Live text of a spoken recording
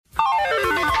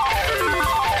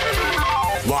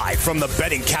Live from the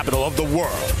betting capital of the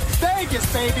world.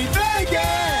 Vegas, baby,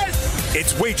 Vegas!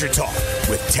 It's Wager Talk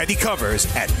with Teddy Covers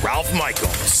and Ralph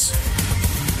Michaels.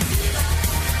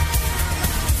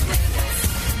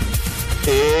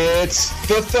 It's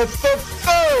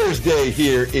Thursday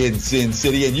here in Sin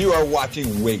City, and you are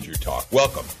watching Wager Talk.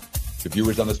 Welcome to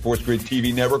viewers on the Sports Grid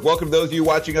TV network. Welcome to those of you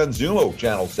watching on Zumo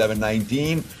channel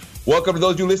 719. Welcome to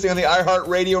those of you listening on the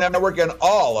iHeartRadio network and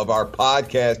all of our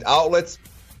podcast outlets.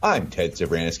 I'm Ted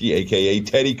Savransky, a.k.a.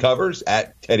 Teddy Covers,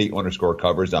 at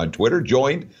Teddy_Covers on Twitter,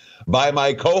 joined by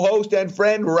my co-host and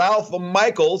friend Ralph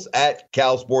Michaels at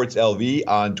CalSportsLV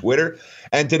on Twitter.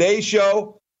 And today's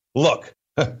show, look,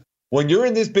 when you're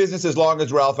in this business as long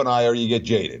as Ralph and I are, you get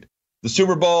jaded. The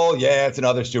Super Bowl, yeah, it's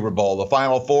another Super Bowl. The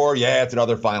Final Four, yeah, it's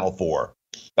another Final Four.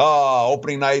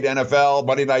 Opening night NFL,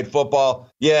 Monday Night Football,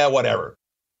 yeah, whatever.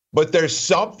 But there's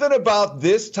something about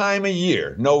this time of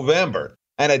year, November,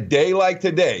 and a day like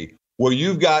today, where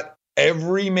you've got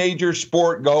every major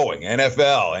sport going,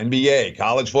 NFL, NBA,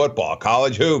 college football,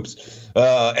 college hoops,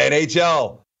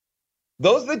 NHL.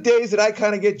 Those are the days that I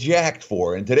kind of get jacked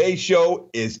for, and today's show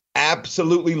is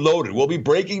absolutely loaded. We'll be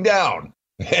breaking down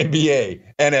NBA,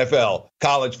 NFL,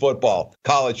 college football,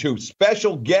 college hoops.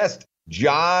 Special guest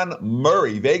John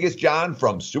Murray, Vegas John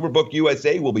from Superbook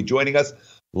USA, will be joining us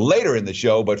later in the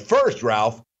show. But first,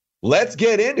 Ralph, let's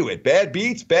get into it. Bad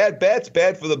beats, bad bets,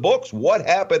 bad for the books. What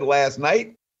happened last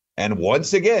night? And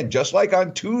once again, just like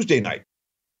on Tuesday night,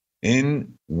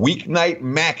 in weeknight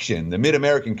Maction, the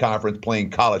Mid-American Conference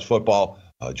playing college football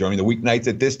during the weeknights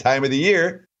at this time of the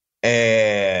year.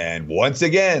 And once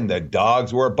again, the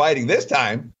dogs were biting. This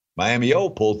time, Miami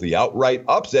O pulls the outright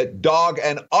upset, dog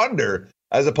and under,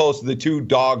 as opposed to the two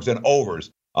dogs and overs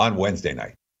on Wednesday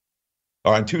night.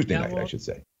 Or on Tuesday night, I should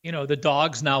say. You know, the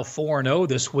Dogs now 4-0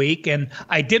 this week, and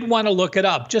I did want to look it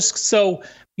up just so,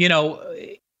 you know,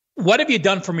 what have you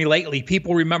done for me lately?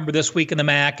 People remember this week in the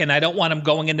MAC, and I don't want them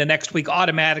going into next week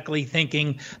automatically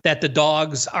thinking that the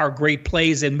Dogs are great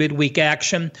plays in midweek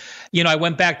action. You know, I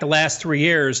went back the last 3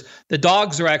 years. The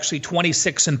Dogs are actually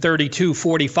 26-32,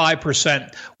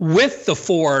 45% with the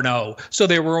 4-0. So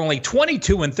they were only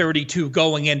 22-32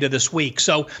 going into this week.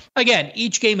 So again,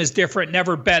 each game is different.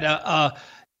 Never bet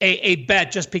a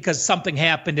bet just because something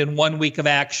happened in 1 week of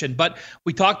action. But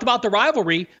we talked about the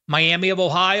rivalry. Miami of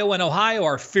Ohio and Ohio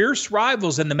are fierce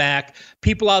rivals in the MAC.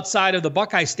 People outside of the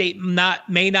Buckeye State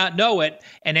may not know it.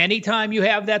 And anytime you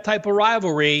have that type of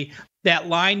rivalry, that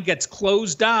line gets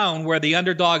closed down where the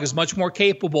underdog is much more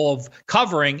capable of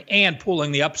covering and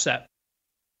pulling the upset.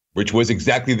 Which was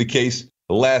exactly the case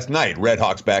last night.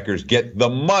 Redhawks backers get the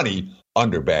money,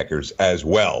 underbackers as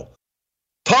well.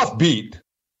 Tough beat.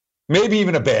 Maybe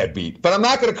even a bad beat. But I'm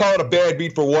not going to call it a bad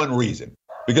beat for one reason.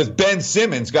 Because Ben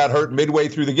Simmons got hurt midway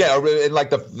through the game, in like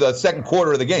the second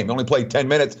quarter of the game. He only played 10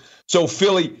 minutes. So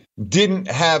Philly didn't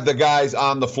have the guys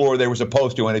on the floor they were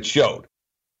supposed to, and it showed.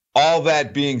 All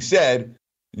that being said,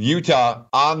 Utah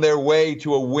on their way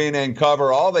to a win and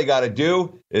cover. All they got to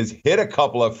do is hit a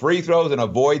couple of free throws and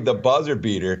avoid the buzzer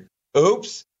beater.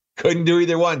 Oops. Couldn't do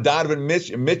either one. Donovan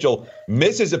Mitchell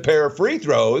misses a pair of free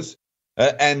throws.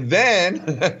 And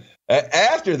then...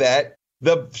 after that,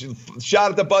 the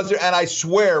shot at the buzzer, and I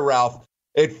swear, Ralph,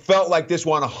 it felt like this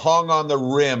one hung on the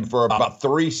rim for about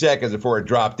 3 seconds before it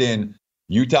dropped in.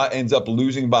 Utah ends up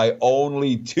losing by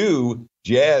only 2.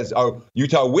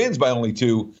 Utah wins by only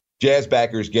 2. Jazz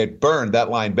backers get burned. That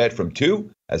line bet from 2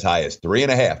 as high as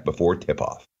 3.5 before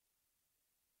tip-off.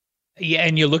 Yeah,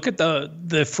 and you look at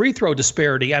the free throw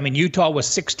disparity. I mean, Utah was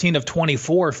 16 of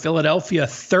 24, Philadelphia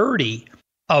 30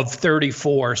 of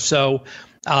 34. So,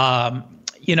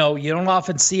 you know, you don't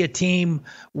often see a team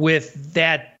with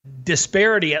that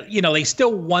disparity. You know, they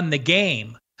still won the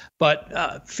game,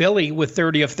 but Philly with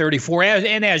 30 of 34.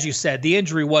 And as you said, the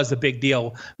injury was a big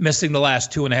deal, missing the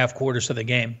last 2.5 quarters of the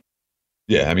game.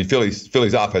 Yeah, I mean,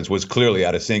 Philly's offense was clearly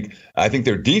out of sync. I think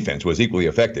their defense was equally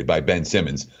affected by Ben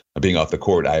Simmons being off the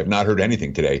court. I have not heard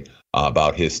anything today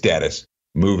about his status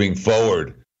moving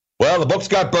forward. Well, the books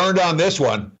got burned on this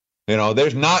one. You know,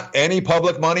 there's not any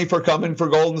public money coming for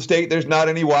Golden State. There's not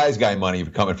any wise guy money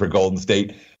coming for Golden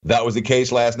State. That was the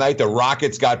case last night. The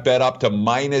Rockets got bet up to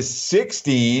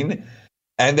 -16,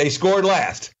 and they scored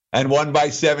last and won by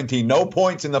 17. No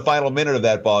points in the final minute of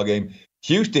that ball game.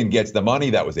 Houston gets the money.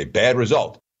 That was a bad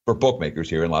result for bookmakers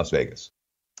here in Las Vegas.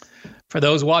 For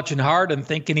those watching hard and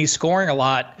thinking he's scoring a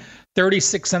lot,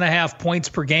 36.5 points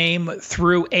per game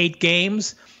through 8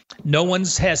 games. No one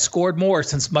has scored more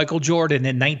since Michael Jordan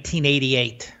in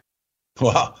 1988.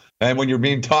 Wow. And when you're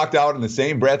being talked out in the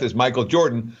same breath as Michael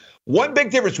Jordan, one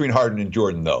big difference between Harden and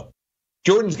Jordan, though.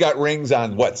 Jordan's got rings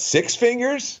on, 6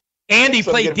 fingers? And he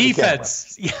played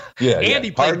defense. And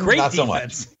he played great not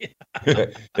defense. So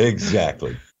much.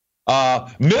 Exactly.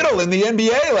 Middle in the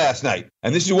NBA last night.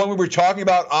 And this is one we were talking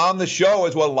about on the show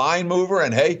as well, line mover.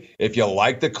 And hey, if you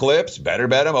like the Clips, better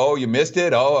bet them. Oh, you missed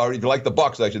it. Oh, or if you like the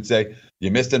Bucks, I should say.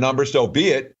 You missed a number, so be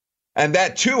it. And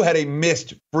that, too, had a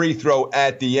missed free throw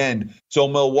at the end. So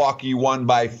Milwaukee won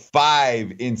by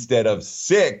 5 instead of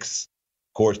 6.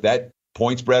 Of course, that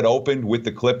point spread opened with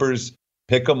the Clippers.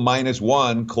 Pick'em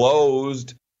 -1,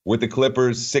 closed with the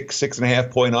Clippers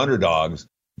 6.5 point underdogs.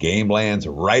 Game lands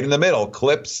right in the middle,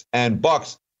 Clips and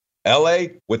Bucks. LA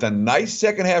with a nice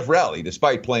second half rally,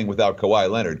 despite playing without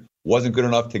Kawhi Leonard, wasn't good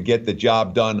enough to get the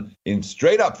job done in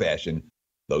straight up fashion.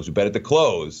 Those who bet at the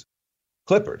close,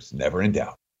 Clippers never in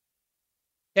doubt.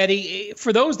 Eddie,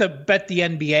 for those that bet the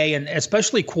NBA and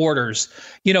especially quarters,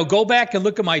 go back and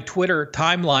look at my Twitter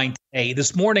timeline today.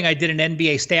 This morning, I did an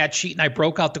NBA stat sheet and I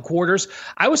broke out the quarters.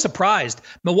 I was surprised.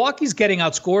 Milwaukee's getting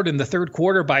outscored in the third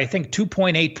quarter by, I think,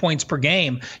 2.8 points per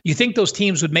game. You think those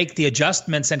teams would make the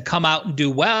adjustments and come out and do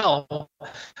well,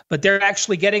 but they're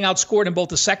actually getting outscored in both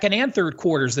the second and third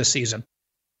quarters this season.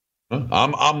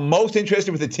 I'm most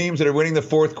interested with the teams that are winning the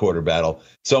fourth quarter battle.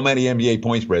 So many NBA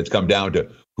point spreads come down to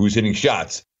who's hitting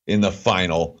shots in the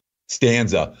final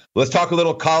stanza. Let's talk a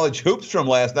little college hoops from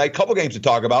last night. Couple games to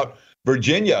talk about.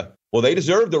 Virginia, well, they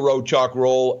deserved the road chalk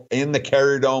roll in the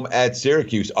Carrier Dome at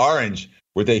Syracuse. Orange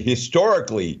with a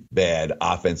historically bad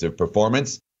offensive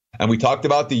performance. And we talked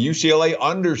about the UCLA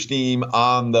understeam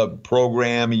on the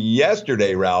program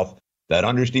yesterday, Ralph. That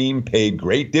understeam paid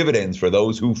great dividends for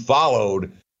those who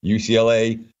followed.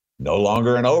 UCLA no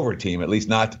longer an over team, at least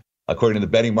not according to the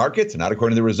betting markets and not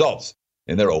according to the results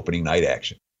in their opening night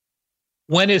action.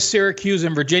 When is Syracuse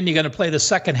and Virginia going to play the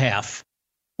second half?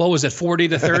 What was it,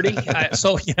 40-30?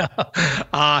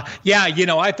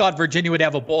 I thought Virginia would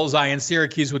have a bullseye and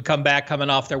Syracuse would come back coming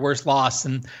off their worst loss.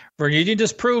 And Virginia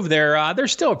just proved they're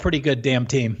still a pretty good damn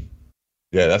team.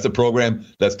 Yeah, that's a program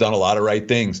that's done a lot of right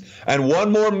things. And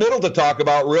one more middle to talk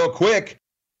about real quick.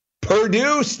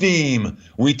 Purdue steam.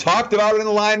 We talked about it in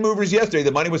the line movers yesterday.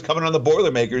 The money was coming on the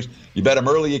Boilermakers. You bet them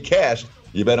early, you cashed.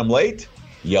 You bet them late,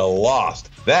 you lost.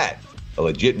 That, a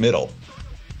legit middle.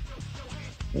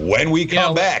 When we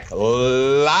come back,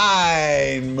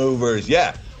 line movers.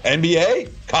 Yeah, NBA,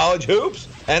 college hoops,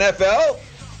 NFL,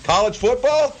 college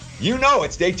football. You know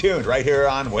it. Stay tuned right here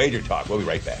on Wager Talk. We'll be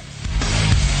right back.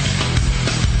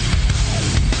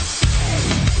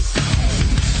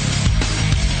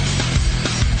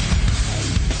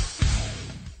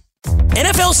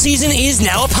 NFL season is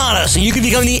now upon us, and you can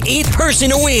become the 8th person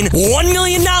to win $1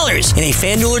 million in a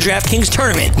FanDuel or DraftKings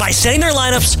tournament by setting their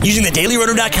lineups using the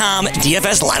DailyRoto.com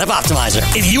DFS Lineup Optimizer.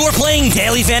 If you are playing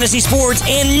daily fantasy sports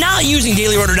and not using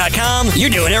DailyRoto.com, you're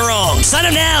doing it wrong. Sign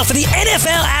up now for the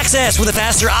NFL access with a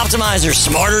faster optimizer,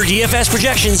 smarter DFS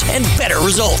projections, and better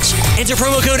results. Enter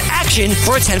promo code ACTION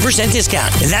for a 10%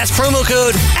 discount. That's promo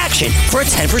code ACTION for a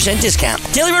 10% discount.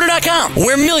 DailyRoto.com,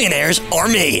 where millionaires are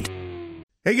made.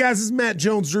 Hey guys, this is Matt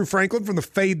Jones, Drew Franklin from the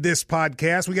Fade This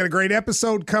podcast. We got a great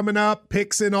episode coming up,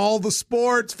 picks in all the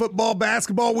sports, football,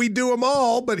 basketball, we do them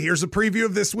all, but here's a preview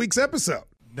of this week's episode.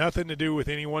 Nothing to do with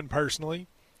anyone personally,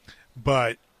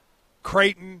 but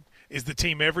Creighton is the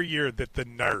team every year that the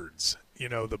nerds,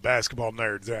 the basketball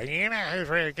nerds, they're like, who's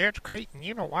really good at Creighton?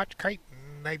 Watch Creighton.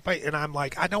 They play. And I'm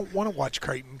like, I don't want to watch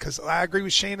Creighton because I agree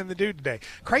with Shannon the dude today.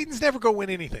 Creighton's never going to win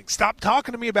anything. Stop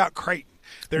talking to me about Creighton.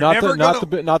 They're not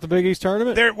the Big East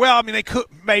tournament. They could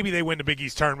maybe they win the Big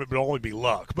East tournament, but it'll only be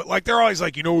luck. But they're always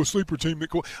like, a sleeper team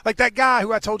that cool. Like that guy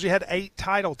who I told you had 8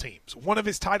 title teams. One of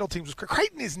his title teams was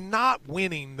Creighton is not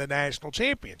winning the national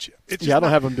championship. I don't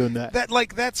have them doing that.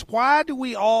 That's why do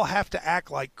we all have to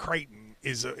act like Creighton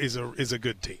is a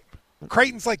good team?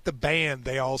 Creighton's like the band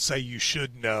they all say you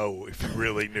should know if you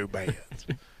really knew bands.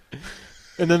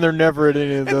 And then they're never at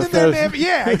any of those.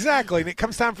 Yeah, exactly. And it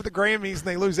comes time for the Grammys, and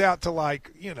they lose out to,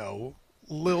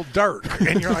 Lil Durk.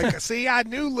 And you're like, see, I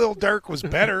knew Lil Durk was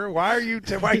better. Why are you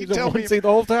telling me? The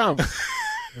whole time.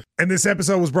 And this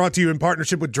episode was brought to you in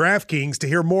partnership with DraftKings. To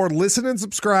hear more, listen and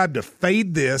subscribe to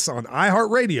Fade This on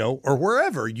iHeartRadio or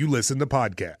wherever you listen to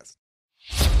podcasts.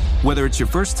 Whether it's your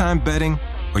first time betting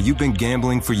or you've been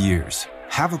gambling for years,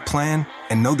 have a plan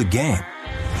and know the game.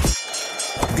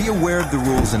 Be aware of the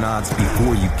rules and odds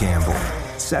before you gamble.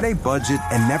 Set a budget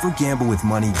and never gamble with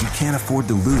money you can't afford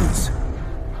to lose.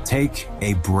 Take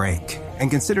a break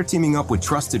and consider teaming up with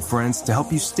trusted friends to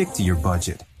help you stick to your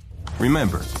budget.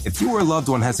 Remember, if you or a loved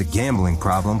one has a gambling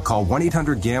problem, call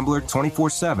 1-800-GAMBLER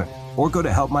 24/7 or go to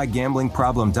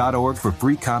helpmygamblingproblem.org for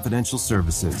free confidential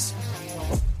services.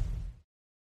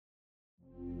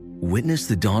 Witness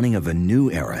the dawning of a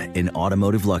new era in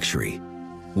automotive luxury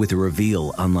with a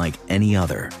reveal unlike any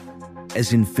other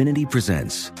as Infiniti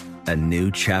presents a new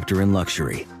chapter in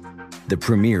luxury, the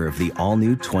premiere of the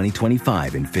all-new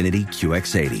 2025 Infiniti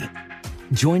QX80.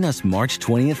 Join us March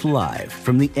 20th live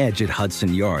from the Edge at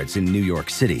Hudson Yards in New York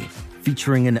City,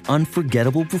 featuring an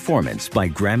unforgettable performance by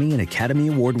Grammy and Academy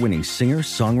Award-winning singer,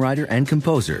 songwriter, and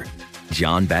composer,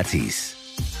 Jon Batiste.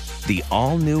 The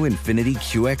all-new Infiniti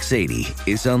QX80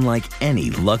 is unlike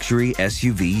any luxury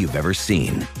SUV you've ever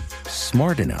seen.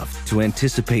 Smart enough to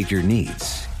anticipate your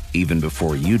needs, even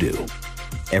before you do.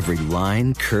 Every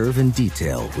line, curve, and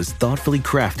detail was thoughtfully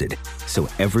crafted, so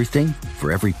everything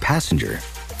for every passenger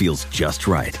feels just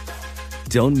right.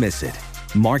 Don't miss it.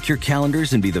 Mark your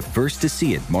calendars and be the first to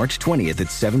see it March 20th at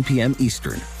 7 p.m.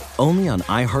 Eastern, only on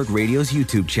iHeartRadio's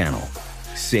YouTube channel.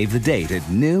 Save the date at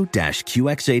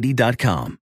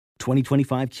new-QX80.com.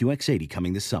 2025 QX80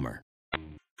 coming this summer.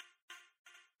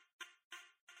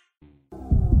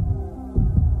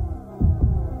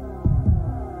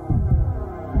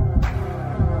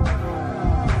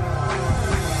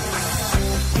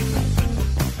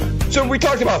 So we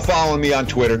talked about following me on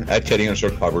Twitter at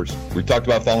Teddy_Covers. We talked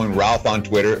about following Ralph on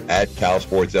Twitter at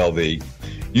CalSportsLV.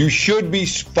 You should be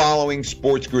following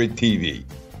SportsGrid TV.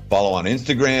 Follow on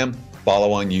Instagram,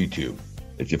 follow on YouTube.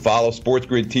 If you follow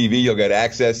SportsGrid TV, you'll get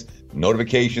access,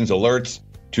 notifications, alerts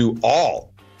to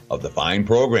all of the fine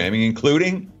programming,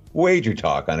 including Wager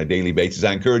Talk on a daily basis.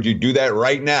 I encourage you to do that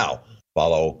right now.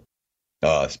 Follow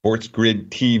SportsGrid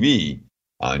TV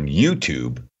on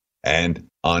YouTube and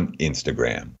on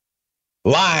Instagram.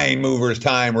 Line movers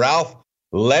time, Ralph.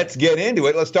 Let's get into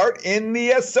it. Let's start in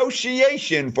the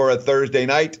association for a Thursday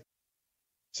night.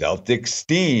 Celtics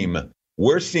steam.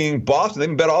 We're seeing Boston. They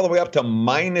can bet all the way up to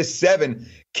 -7.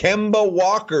 Kemba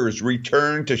Walker's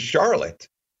return to Charlotte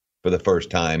for the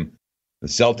first time. The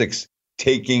Celtics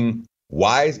taking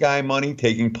wise guy money,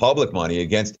 taking public money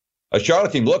against a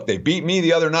Charlotte team. Look, they beat me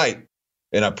the other night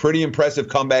in a pretty impressive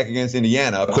comeback against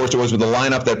Indiana. Of course, it was with a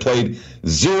lineup that played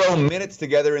 0 minutes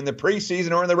together in the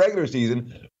preseason or in the regular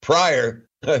season prior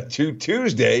to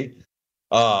Tuesday.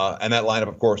 And that lineup,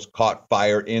 of course, caught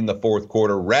fire in the fourth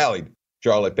quarter, rallied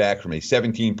Charlotte back from a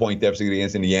 17-point deficit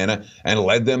against Indiana and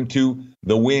led them to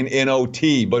the win in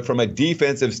OT. But from a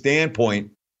defensive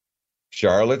standpoint,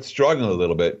 Charlotte's struggling a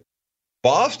little bit.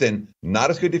 Boston,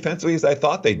 not as good defensively as I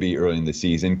thought they'd be early in the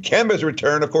season. Kemba's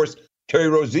return, of course, Terry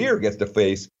Rozier gets to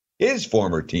face his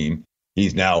former team.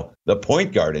 He's now the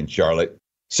point guard in Charlotte.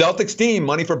 Celtics team,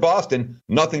 money for Boston,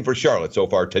 nothing for Charlotte so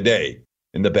far today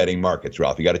in the betting markets.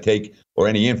 Ralph, you got to take or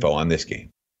any info on this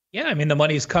game. Yeah, I mean, the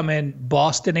money's come in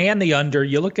Boston and the under.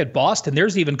 You look at Boston,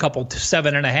 there's even a couple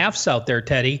 7.5s out there,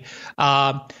 Teddy.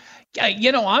 I'm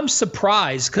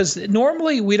surprised because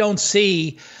normally we don't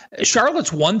see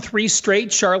Charlotte's won 3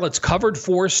 straight. Charlotte's covered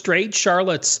 4 straight.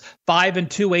 Charlotte's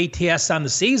 5-2 ATS on the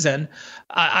season.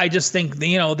 I just think,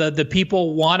 the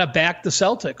people want to back the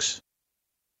Celtics.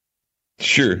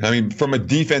 Sure. I mean, from a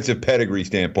defensive pedigree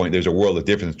standpoint, there's a world of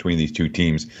difference between these two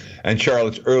teams. And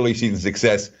Charlotte's early season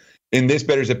success, in this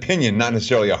bettor's opinion, not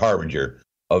necessarily a harbinger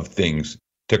of things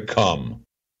to come.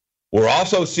 We're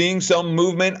also seeing some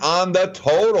movement on the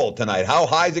total tonight. How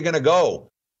high is it going to go?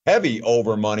 Heavy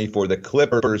over money for the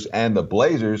Clippers and the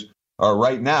Blazers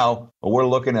right now. We're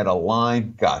looking at a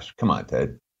line. Gosh, come on,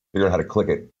 Ted. Figure out how to click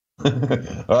it.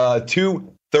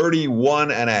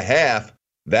 231.5.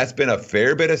 That's been a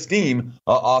fair bit of steam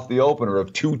off the opener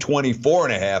of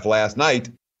 224.5 last night.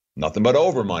 Nothing but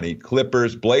over money.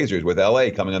 Clippers, Blazers with LA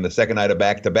coming on the second night of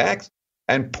back-to-backs.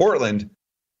 And Portland,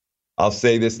 I'll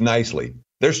say this nicely.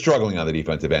 They're struggling on the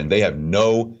defensive end. They have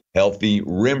no healthy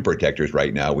rim protectors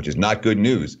right now, which is not good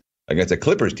news against a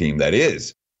Clippers team that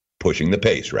is pushing the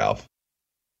pace, Ralph.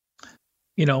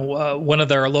 One of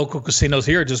their local casinos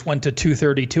here just went to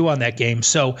 232 on that game.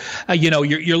 So,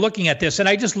 you're looking at this, and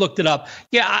I just looked it up.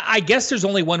 Yeah, I guess there's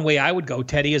only one way I would go,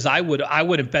 Teddy, is I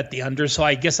wouldn't bet the under. So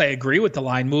I guess I agree with the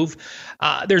line move.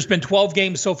 There's been 12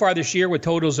 games so far this year with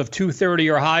totals of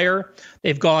 230 or higher.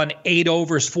 They've gone 8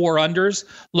 overs, 4 unders.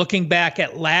 Looking back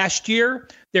at last year,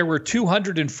 there were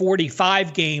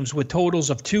 245 games with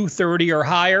totals of 230 or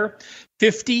higher,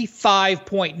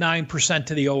 55.9%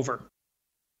 to the over.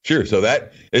 Sure. So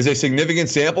that is a significant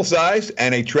sample size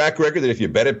and a track record that if you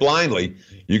bet it blindly,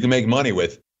 you can make money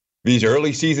with. These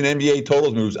early season NBA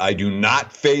totals moves, I do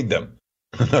not fade them.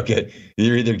 Okay.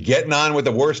 You're either getting on with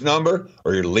the worst number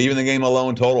or you're leaving the game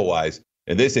alone total-wise.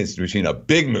 In this instance, we've seen a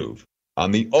big move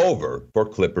on the over for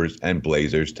Clippers and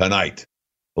Blazers tonight.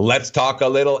 Let's talk a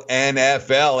little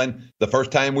NFL. And the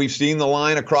first time we've seen the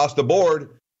line across the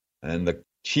board, and the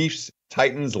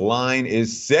Chiefs-Titans line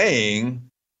is saying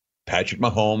Patrick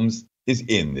Mahomes is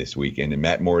in this weekend, and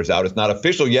Matt Moore is out. It's not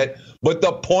official yet, but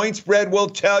the point spread will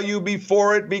tell you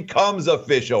before it becomes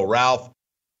official, Ralph.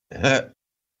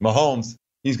 Mahomes,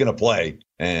 he's going to play,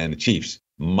 and the Chiefs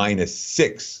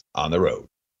 -6 on the road.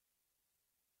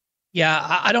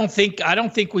 Yeah, I don't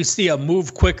think we see a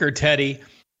move quicker, Teddy,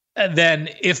 than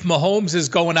if Mahomes is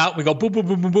going out and we go boom, boom,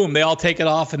 boom, boom, boom. They all take it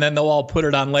off and then they'll all put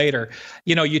it on later.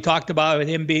 You know, you talked about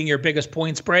him being your biggest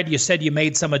point spread. You said you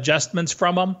made some adjustments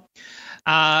from him.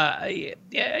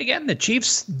 Again, the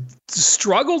Chiefs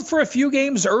struggled for a few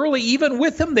games early. Even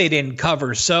with him, they didn't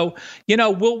cover. So, you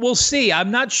know, we'll see.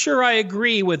 I'm not sure I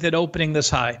agree with it opening this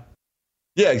high.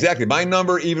 Yeah, exactly. My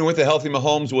number, even with the healthy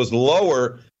Mahomes, was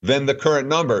lower than the current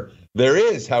number. There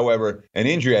is, however, an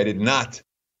injury I did not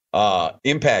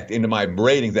impact into my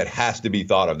ratings that has to be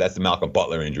thought of. That's the Malcolm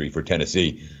Butler injury for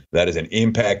Tennessee. That is an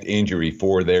impact injury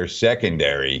for their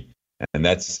secondary, and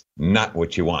that's not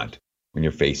what you want when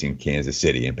you're facing Kansas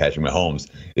City and Patrick Mahomes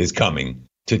is coming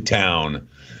to town.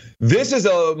 This is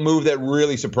a move that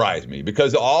really surprised me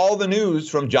because all the news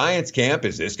from Giants camp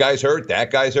is this guy's hurt,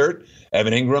 that guy's hurt.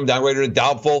 Evan Ingram downgraded to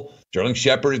doubtful. Sterling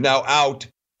Shepard is now out.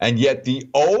 And yet the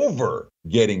over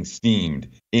getting steamed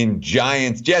in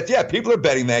Giants-Jets. Yeah, people are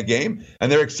betting that game,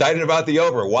 and they're excited about the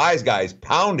over. Wise guys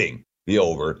pounding the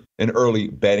over in early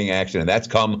betting action. And that's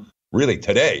come really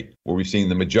today where we've seen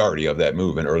the majority of that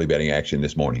move in early betting action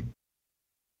this morning.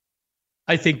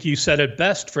 I think you said it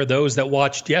best for those that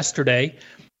watched yesterday.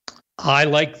 I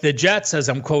like the Jets, as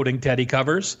I'm quoting Teddy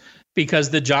Covers, because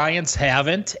the Giants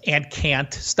haven't and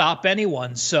can't stop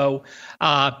anyone. So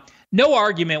no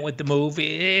argument with the move.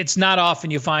 It's not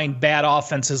often you find bad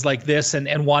offenses like this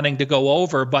and wanting to go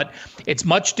over, but it's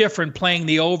much different playing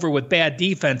the over with bad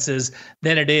defenses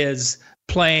than it is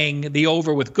playing the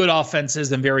over with good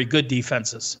offenses and very good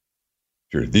defenses.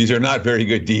 Sure. These are not very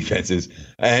good defenses.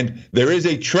 And there is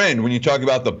a trend when you talk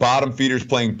about the bottom feeders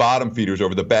playing bottom feeders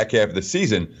over the back half of the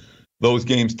season. Those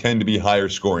games tend to be higher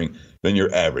scoring than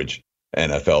your average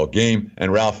NFL game.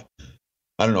 And Ralph,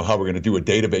 I don't know how we're going to do a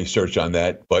database search on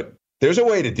that, but there's a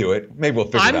way to do it. Maybe we'll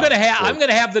figure it out. I'm going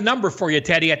to have the number for you,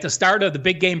 Teddy, at the start of the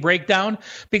big game breakdown,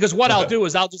 because what I'll do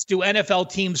is I'll just do NFL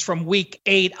teams from week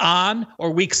 8 on or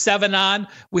week 7 on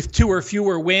with 2 or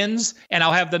fewer wins, and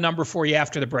I'll have the number for you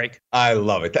after the break. I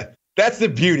love it. That's the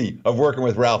beauty of working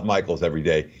with Ralph Michaels every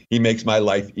day. He makes my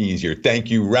life easier. Thank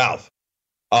you, Ralph.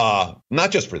 Not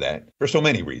just for that, for so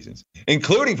many reasons,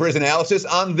 including for his analysis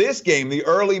on this game, the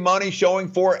early money showing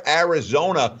for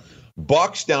Arizona.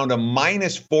 Bucks down to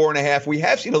 -4.5. We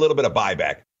have seen a little bit of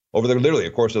buyback over the literally,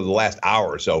 of course, of the last hour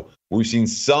or so. We've seen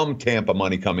some Tampa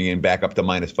money coming in back up to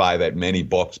 -5 at many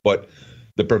books, but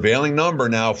the prevailing number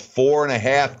now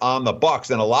 4.5 on the Bucks.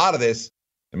 And a lot of this,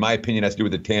 in my opinion, has to do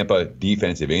with the Tampa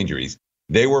defensive injuries.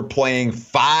 They were playing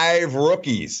 5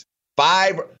 rookies,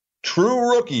 5 true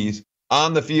rookies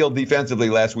on the field defensively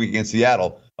last week against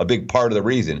Seattle. A big part of the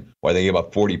reason why they gave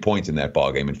up 40 points in that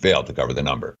ballgame and failed to cover the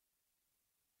number.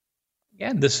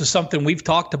 And this is something we've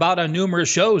talked about on numerous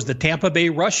shows, the Tampa Bay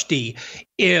rush D.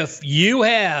 If you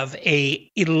have a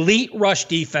elite rush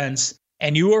defense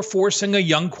and you are forcing a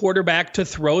young quarterback to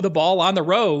throw the ball on the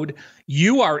road,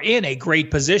 you are in a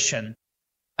great position.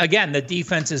 Again, the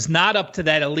defense is not up to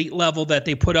that elite level that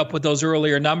they put up with those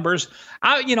earlier numbers.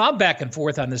 I'm back and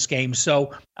forth on this game,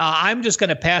 so I'm just going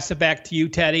to pass it back to you,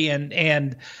 Teddy,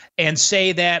 and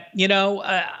say that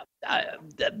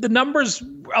the number's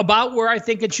about where I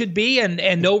think it should be,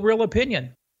 and no real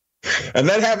opinion. And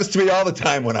that happens to me all the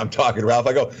time when I'm talking, Ralph.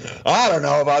 I go, I don't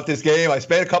know about this game. I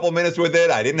spent a couple minutes with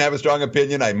it. I didn't have a strong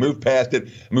opinion. I moved past it,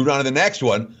 moved on to the next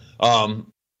one.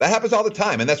 That happens all the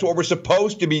time, and that's what we're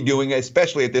supposed to be doing,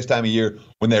 especially at this time of year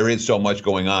when there is so much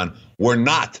going on. We're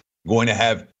not going to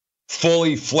have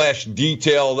fully fleshed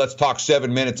detail. Let's talk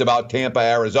 7 minutes about Tampa,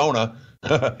 Arizona.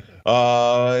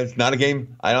 It's not a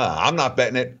game. I'm not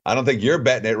betting it. I don't think you're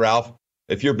betting it, Ralph.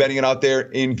 If you're betting it out there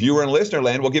in viewer and listener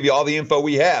land, we'll give you all the info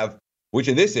we have, which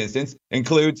in this instance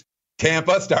includes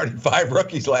Tampa starting playing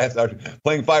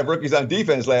 5 rookies on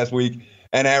defense last week,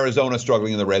 and Arizona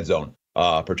struggling in the red zone,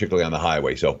 particularly on the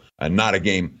highway. So not a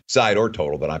game side or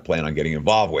total that I plan on getting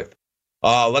involved with.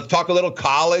 Let's talk a little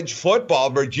college football.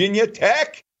 Virginia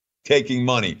Tech taking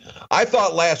money. I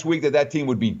thought last week that team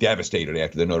would be devastated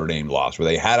after the Notre Dame loss, where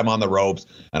they had them on the ropes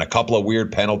and a couple of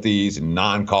weird penalties and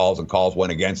non-calls and calls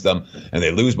went against them, and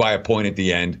they lose by a point at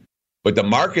the end. But the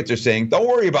markets are saying, don't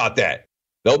worry about that.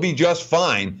 They'll be just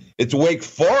fine. It's Wake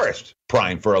Forest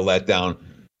primed for a letdown.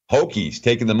 Hokies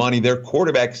taking the money. Their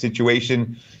quarterback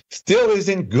situation still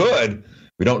isn't good.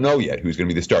 We don't know yet who's going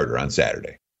to be the starter on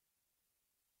Saturday.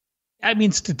 I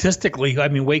mean, statistically,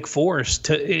 Wake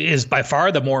Forest is by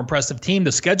far the more impressive team.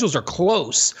 The schedules are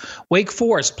close. Wake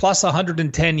Forest plus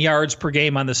 110 yards per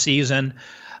game on the season.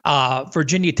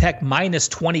 Virginia Tech minus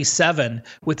 27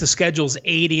 with the schedules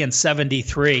 80 and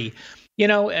 73.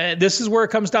 This is where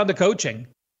it comes down to coaching.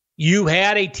 You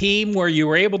had a team where you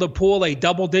were able to pull a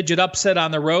double-digit upset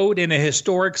on the road in a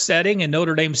historic setting in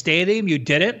Notre Dame Stadium. You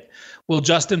didn't. Will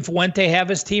Justin Fuente have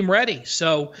his team ready?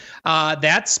 So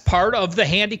that's part of the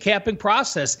handicapping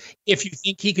process. If you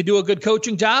think he could do a good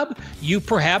coaching job, you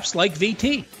perhaps like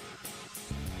VT.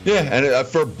 Yeah, and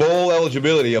for bowl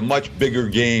eligibility, a much bigger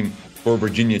game for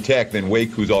Virginia Tech than Wake,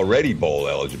 who's already bowl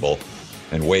eligible.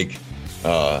 And Wake,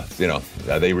 are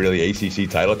they really ACC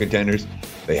title contenders?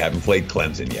 They haven't played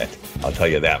Clemson yet. I'll tell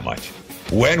you that much.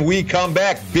 When we come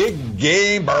back, big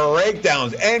game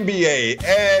breakdowns, NBA,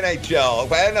 NHL,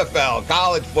 NFL,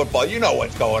 college football. You know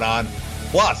what's going on.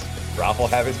 Plus, Ralph will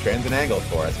have his trends and angles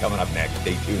for us coming up next.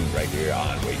 Stay tuned right here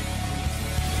on Wait.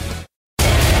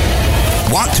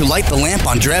 Want to light the lamp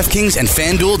on DraftKings and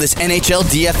FanDuel this NHL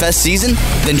DFS season?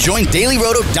 Then join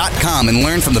DailyRoto.com and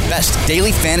learn from the best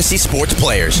daily fantasy sports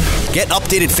players. Get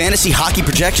updated fantasy hockey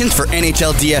projections for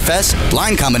NHL DFS,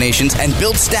 line combinations, and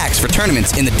build stacks for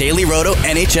tournaments in the Daily Roto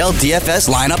NHL DFS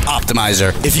Lineup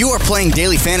Optimizer. If you are playing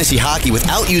daily fantasy hockey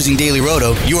without using Daily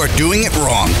Roto, you are doing it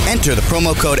wrong. Enter the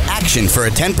promo code ACTION for a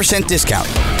 10% discount.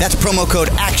 That's promo code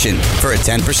ACTION for a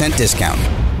 10% discount.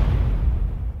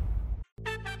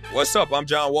 What's up? I'm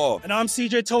John Wall. And I'm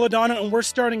CJ Toledano, and we're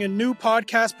starting a new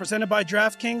podcast presented by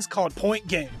DraftKings called Point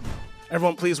Game.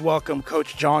 Everyone, please welcome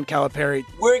Coach John Calipari.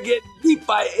 We're getting beat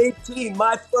by 18.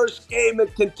 My first game in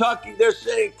Kentucky, they're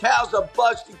saying Cal's a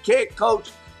bust. He can't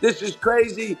coach. This is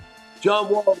crazy. John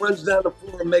Wall runs down the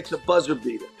floor and makes a buzzer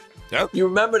beater. Yep. You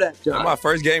remember that, John? That's my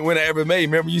first game winner I ever made.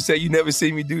 Remember you said you never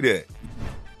see me do that.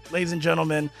 Ladies and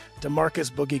gentlemen,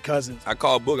 DeMarcus Boogie Cousins. I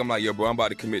called Boog. I'm like, yo, bro, I'm about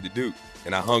to commit to Duke.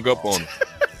 And I hung up on him.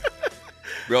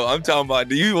 Bro, I'm talking about,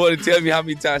 do you want to tell me how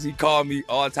many times he called me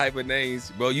all type of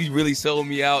names? Bro, you really sold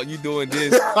me out. You doing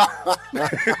this.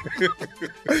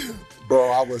 Bro,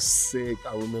 I was sick.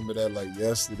 I remember that like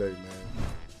yesterday, man.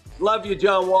 Love you,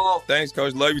 John Wall. Thanks,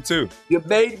 Coach. Love you, too. You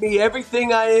made me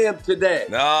everything I am today.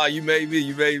 Nah, you made me.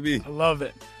 You made me. I love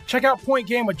it. Check out Point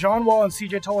Game with John Wall and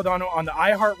CJ Toledano on the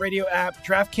iHeartRadio app,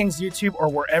 DraftKings YouTube, or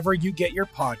wherever you get your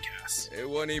podcasts. It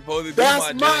wasn't even supposed to be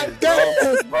That's my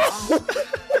dance, bro.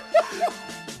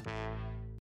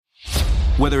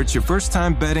 Whether it's your first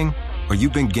time betting or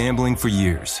you've been gambling for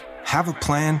years, have a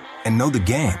plan and know the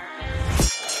game.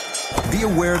 Be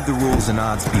aware of the rules and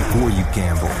odds before you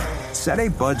gamble. Set a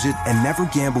budget and never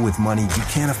gamble with money you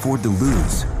can't afford to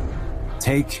lose.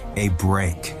 Take a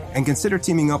break and consider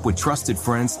teaming up with trusted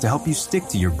friends to help you stick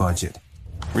to your budget.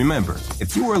 Remember,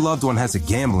 if you or a loved one has a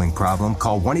gambling problem,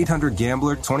 call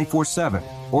 1-800-GAMBLER 24/7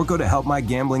 or go to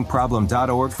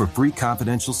helpmygamblingproblem.org for free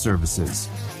confidential services.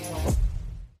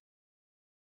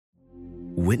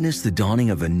 Witness the dawning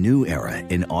of a new era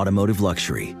in automotive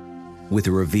luxury with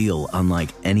a reveal unlike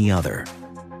any other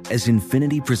as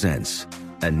Infiniti presents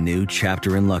a new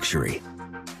chapter in luxury,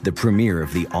 the premiere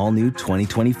of the all-new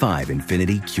 2025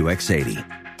 Infiniti QX80.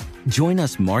 Join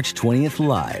us March 20th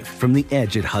live from the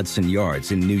Edge at Hudson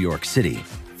Yards in New York City,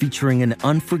 featuring an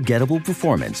unforgettable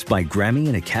performance by Grammy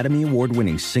and Academy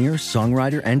Award-winning singer,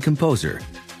 songwriter, and composer,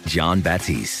 Jon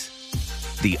Batiste.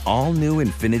 The all-new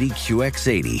Infiniti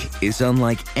QX80 is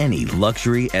unlike any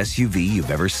luxury SUV you've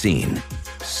ever seen.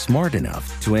 Smart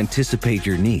enough to anticipate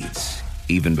your needs,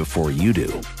 even before you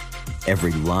do.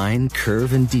 Every line,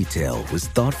 curve, and detail was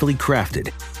thoughtfully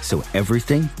crafted, so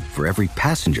everything for every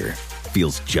passenger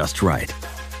feels just right.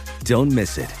 Don't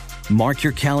miss it. Mark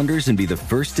your calendars and be the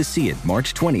first to see it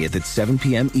March 20th at 7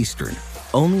 p.m. Eastern,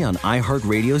 only on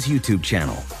iHeartRadio's YouTube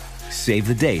channel. Save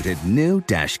the date at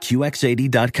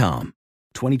new-QX80.com.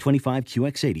 2025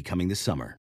 QX80 coming this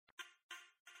summer.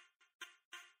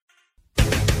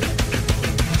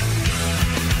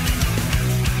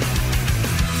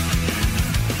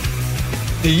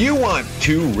 Do you want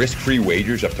 2 risk-free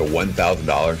wagers up to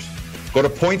 $1,000? Go to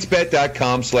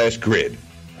pointsbet.com/grid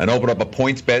and open up a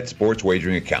PointsBet sports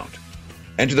wagering account.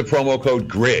 Enter the promo code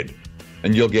GRID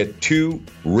and you'll get 2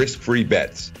 risk-free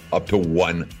bets up to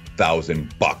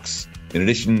 $1,000. In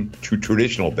addition to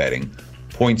traditional betting,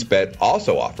 PointsBet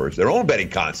also offers their own betting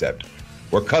concept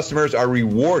where customers are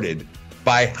rewarded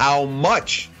by how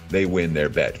much they win their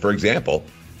bet. For example,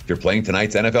 if you're playing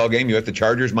tonight's NFL game, you have the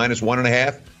Chargers minus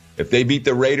 1.5. If they beat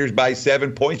the Raiders by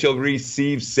 7 points, you'll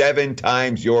receive 7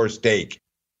 times your stake.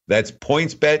 That's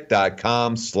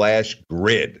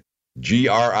pointsbet.com/grid,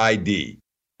 GRID.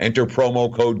 Enter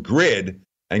promo code GRID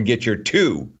and get your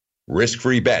 2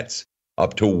 risk-free bets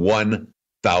up to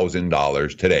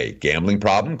 $1,000 today. Gambling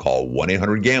problem? Call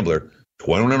 1-800-GAMBLER.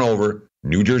 21 and over.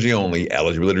 New Jersey only.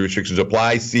 Eligibility restrictions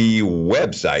apply. See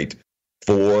website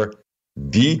for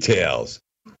details.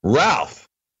 Ralph,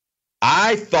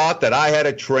 I thought that I had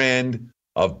a trend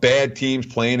of bad teams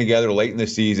playing together late in the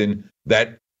season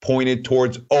that pointed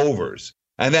towards overs.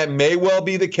 And that may well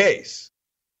be the case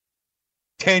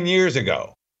 10 years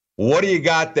ago. What do you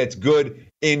got that's good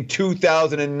in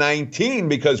 2019?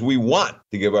 Because we want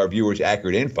to give our viewers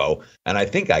accurate info. And I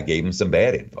think I gave them some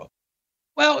bad info.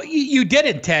 Well, you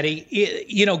didn't, Teddy.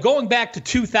 Going back to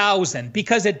 2000,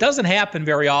 because it doesn't happen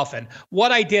very often.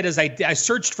 What I did is I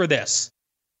searched for this.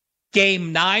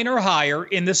 Game 9 or higher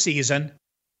in the season,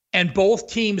 and both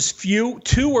teams 2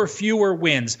 or fewer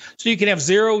wins. So you can have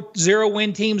 0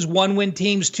 win teams, 1 win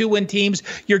teams, 2 win teams.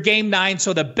 Your game 9,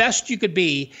 so the best you could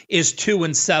be is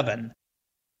 2-7.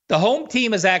 The home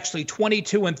team is actually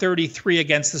 22-33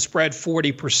 against the spread,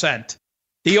 40%.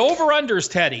 The over-unders,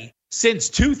 Teddy, since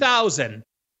 2000,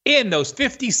 in those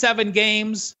 57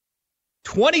 games,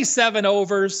 27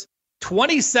 overs,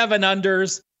 27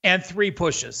 unders, and 3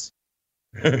 pushes.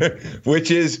 Which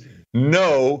is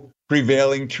no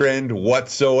prevailing trend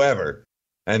whatsoever.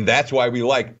 And that's why we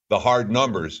like the hard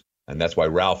numbers. And that's why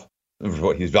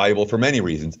he's valuable for many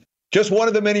reasons. Just one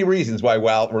of the many reasons why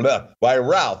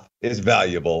Ralph is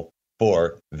valuable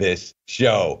for this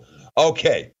show.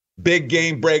 Okay, big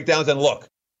game breakdowns. And look,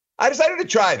 I decided to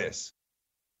try this.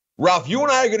 Ralph, you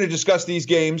and I are going to discuss these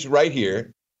games right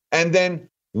here. And then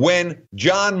when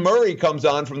John Murray comes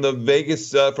on from the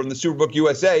from the Superbook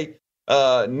USA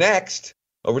next,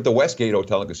 over at the Westgate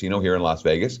Hotel and Casino here in Las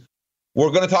Vegas, we're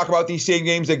going to talk about these same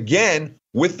games again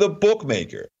with the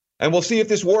bookmaker. And we'll see if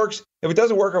this works. If it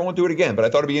doesn't work, I won't do it again. But I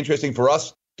thought it'd be interesting for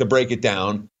us to break it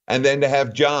down and then to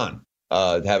have John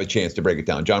have a chance to break it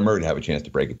down. John Murray to have a chance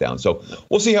to break it down. So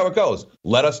we'll see how it goes.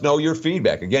 Let us know your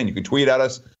feedback. Again, you can tweet at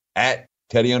us at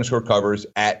Teddy_covers,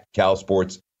 at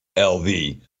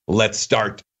CalSportsLV. Let's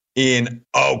start in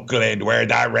Oakland, where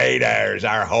the Raiders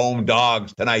are home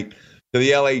dogs tonight to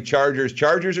the LA Chargers.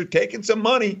 Chargers are taking some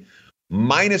money.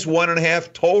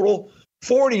 -1.5 total,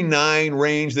 49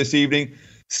 range this evening.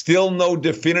 Still no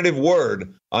definitive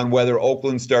word on whether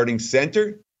Oakland's starting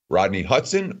center, Rodney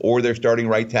Hudson, or their starting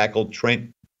right tackle,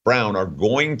 Trent Brown, are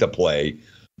going to play.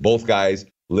 Both guys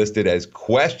listed as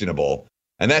questionable.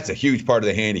 And that's a huge part of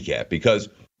the handicap because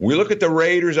we look at the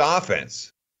Raiders'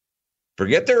 offense.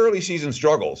 Forget their early season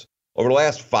struggles. Over the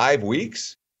last 5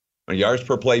 weeks, on a yards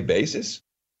per play basis,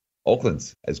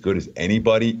 Oakland's as good as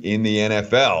anybody in the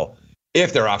NFL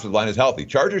if their offensive line is healthy.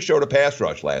 Chargers showed a pass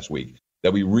rush last week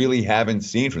that we really haven't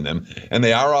seen from them, and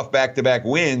they are off back-to-back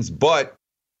wins, but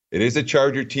it is a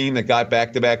Charger team that got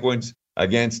back-to-back wins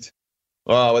against,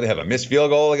 they have a missed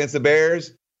field goal against the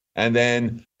Bears, and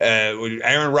then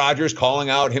Aaron Rodgers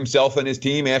calling out himself and his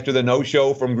team after the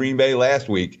no-show from Green Bay last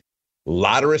week. A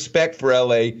lot of respect for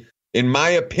L.A., in my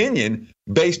opinion,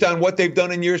 based on what they've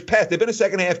done in years past. They've been a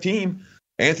second-half team.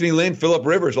 Anthony Lynn, Phillip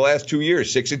Rivers, the last 2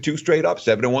 years, 6-2 straight up,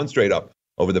 7-1 straight up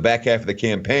over the back half of the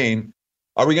campaign.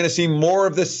 Are we going to see more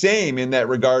of the same in that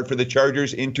regard for the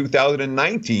Chargers in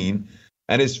 2019?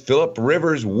 And is Phillip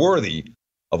Rivers worthy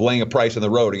of laying a price on the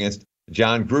road against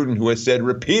John Gruden, who has said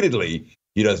repeatedly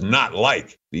he does not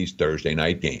like these Thursday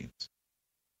night games?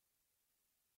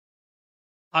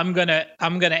 I'm gonna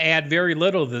add very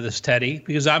little to this, Teddy,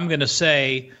 because I'm gonna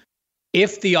say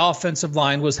if the offensive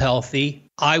line was healthy,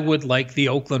 I would like the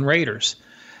Oakland Raiders.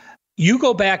 You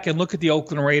go back and look at the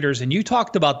Oakland Raiders, and you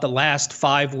talked about the last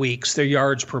 5 weeks, their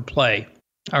yards per play.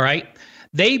 All right.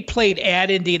 They played at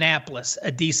Indianapolis,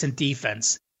 a decent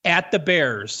defense. At the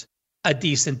Bears, a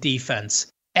decent defense.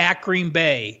 At Green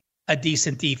Bay, a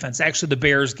decent defense. Actually, the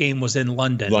Bears game was in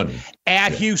London.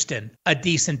 At Houston, a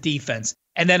decent defense.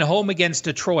 And then home against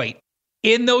Detroit.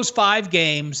 In those 5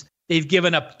 games, they've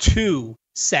given up 2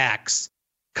 sacks.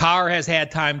 Carr has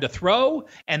had time to throw,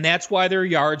 and that's why their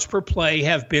yards per play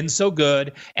have been so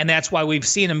good, and that's why we've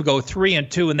seen them go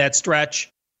 3-2 in that stretch,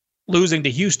 losing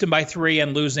to Houston by 3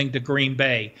 and losing to Green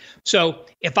Bay. So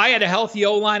if I had a healthy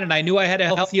O-line and I knew I had a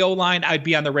healthy O-line, I'd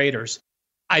be on the Raiders.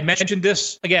 I mentioned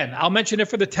this, again, I'll mention it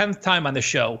for the 10th time on the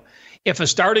show. If a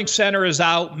starting center is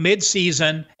out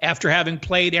mid-season after having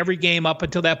played every game up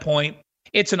until that point,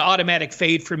 it's an automatic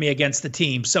fade for me against the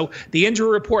team. So the injury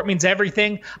report means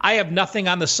everything. I have nothing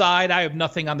on the side. I have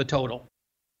nothing on the total.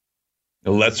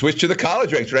 Let's switch to the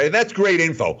college ranks, right? And that's great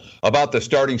info about the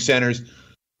starting centers.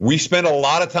 We spend a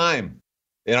lot of time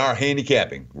in our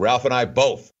handicapping, Ralph and I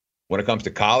both, when it comes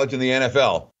to college and the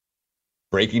NFL,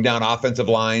 breaking down offensive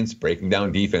lines, breaking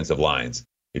down defensive lines.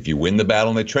 If you win the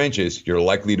battle in the trenches, you're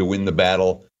likely to win the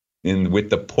battle with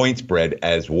the point spread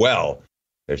as well.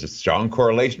 There's a strong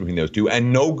correlation between those two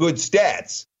and no good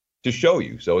stats to show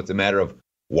you. So it's a matter of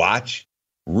watch,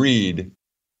 read,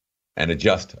 and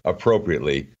adjust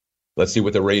appropriately. Let's see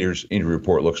what the Raiders injury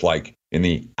report looks like in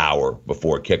the hour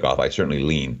before kickoff. I certainly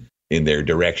lean in their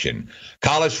direction.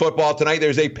 College football tonight,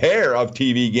 there's a pair of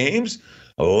TV games.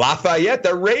 Lafayette,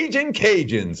 the Ragin'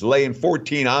 Cajuns, laying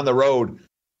 14 on the road,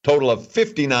 total of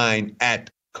 59 at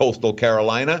Coastal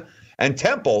Carolina. And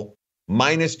Temple,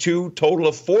 -2, total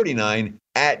of 49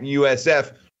 at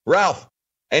USF. Ralph,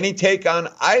 any take on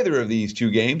either of these two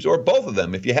games, or both of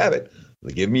them, if you have it?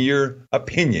 Give me your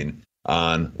opinion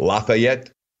on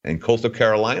Lafayette and Coastal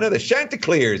Carolina. The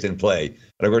Chanticleers in play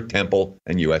over Temple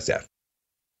and USF.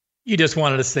 You just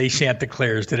wanted to say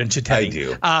Chanticleers, didn't you,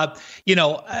 Teddy? I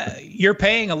do. You're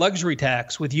paying a luxury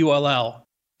tax with ULL.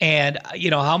 And,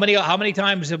 how many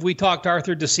times have we talked to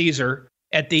Arthur DeCesar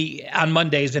on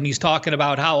Mondays, and he's talking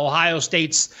about how Ohio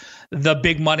State's the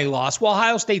big money loss. Well,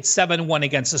 Ohio State's 7-1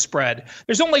 against the spread.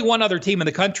 There's only one other team in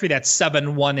the country that's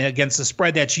 7-1 against the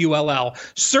spread. That's ULL.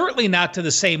 Certainly not to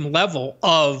the same level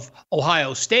of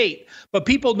Ohio State, but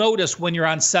people notice when you're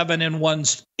on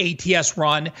 7-1's ATS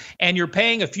run and you're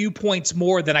paying a few points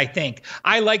more than I think.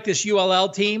 I like this ULL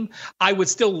team. I would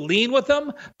still lean with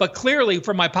them, but clearly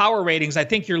for my power ratings, I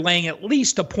think you're laying at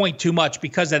least a point too much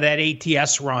because of that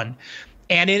ATS run.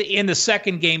 And in the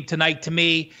second game tonight, to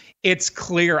me, it's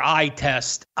clear eye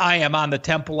test. I am on the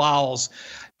Temple Owls.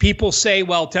 People say,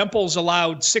 well, Temple's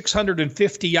allowed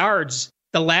 650 yards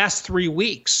the last 3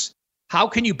 weeks. How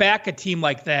can you back a team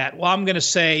like that? Well, I'm going to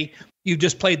say you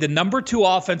just played the number 2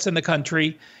 offense in the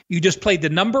country. You just played the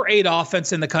number 8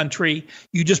 offense in the country.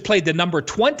 You just played the number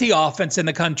 20 offense in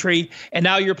the country. And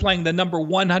now you're playing the number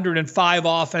 105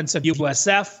 offense of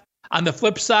USF. On the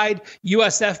flip side,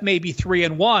 USF may be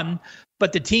 3-1,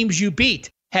 but the teams you beat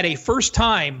had a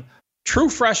first-time true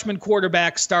freshman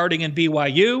quarterback starting in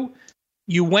BYU.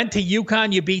 You went to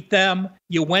UConn, you beat them.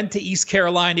 You went to East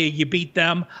Carolina, you beat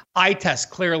them. I test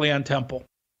clearly on Temple.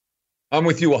 I'm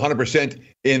with you 100%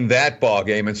 in that ball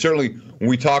game. And certainly when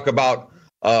we talk about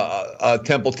a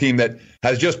Temple team that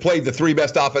has just played the 3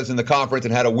 best offense in the conference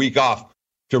and had a week off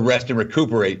to rest and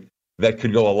recuperate, that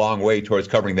could go a long way towards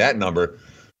covering that number.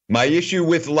 My issue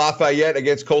with Lafayette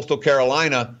against Coastal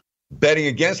Carolina, betting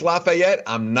against Lafayette,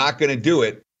 I'm not going to do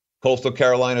it. Coastal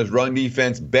Carolina's run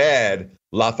defense bad.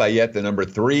 Lafayette, the number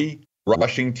 3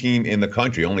 rushing team in the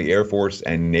country. Only Air Force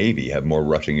and Navy have more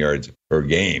rushing yards per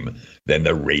game than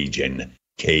the Ragin'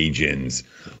 Cajuns.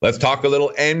 Let's talk a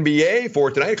little NBA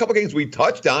for tonight. A couple games we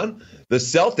touched on. The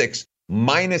Celtics,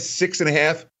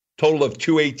 -6.5, total of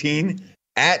 218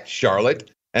 at Charlotte.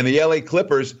 And the LA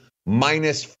Clippers,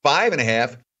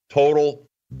 -5.5, total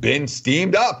been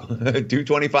steamed up.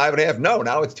 225.5. No,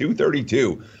 now it's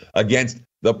 232 against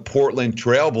the Portland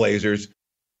Trailblazers.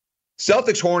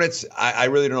 Celtics Hornets, I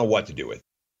really don't know what to do with.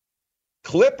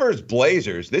 Clippers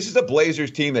Blazers, this is a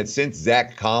Blazers team that since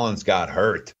Zach Collins got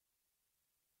hurt,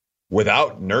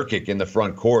 without Nurkic in the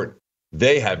front court,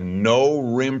 they have no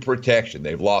rim protection.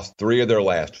 They've lost 3 of their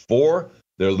last 4.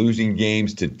 They're losing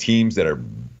games to teams that are,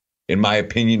 in my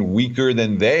opinion, weaker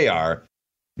than they are.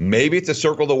 Maybe it's a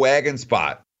circle the wagon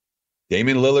spot.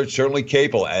 Damian Lillard's certainly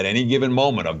capable at any given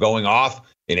moment of going off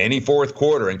in any fourth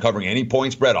quarter and covering any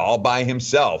point spread all by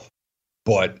himself.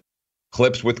 But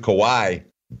Clips with Kawhi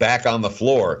back on the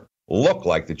floor look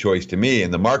like the choice to me.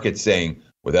 And the market's saying,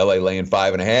 with LA laying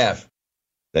 5.5,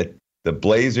 that the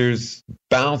Blazers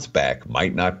bounce back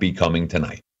might not be coming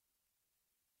tonight.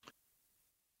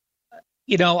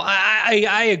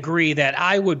 I agree that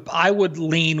I would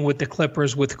lean with the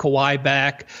Clippers with Kawhi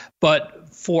back,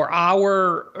 but for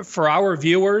our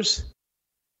viewers,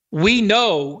 we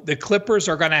know the Clippers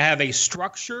are going to have a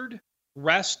structured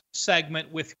rest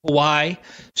segment with Kawhi.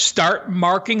 Start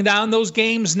marking down those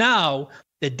games now.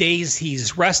 The days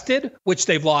he's rested, which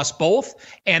they've lost both,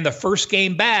 and the first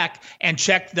game back, and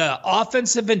check the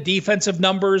offensive and defensive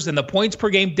numbers and the points per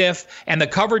game diff and the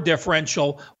cover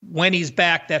differential when he's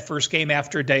back that first game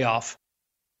after a day off.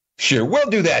 Sure, we'll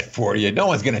do that for you. No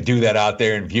one's going to do that out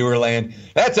there in viewerland.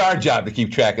 That's our job to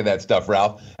keep track of that stuff,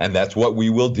 Ralph, and that's what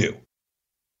we will do.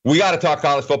 We got to talk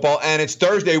college football, and it's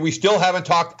Thursday. We still haven't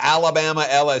talked Alabama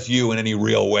LSU in any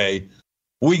real way.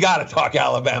 We got to talk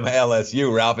Alabama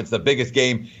LSU, Ralph. It's the biggest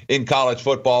game in college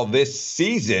football this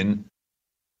season.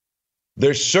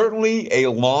 There's certainly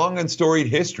a long and storied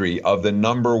history of the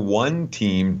number 1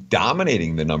 team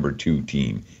dominating the number 2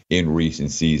 team in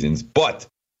recent seasons. But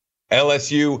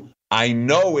LSU, I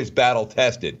know, is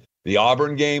battle-tested. The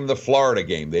Auburn game, the Florida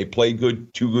game, they played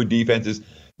two good defenses.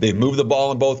 They've moved the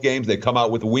ball in both games. They come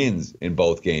out with wins in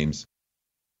both games.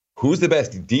 Who's the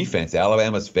best defense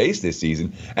Alabama's faced this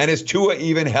season? And is Tua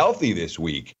even healthy this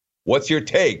week? What's your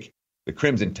take? The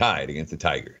Crimson Tide against the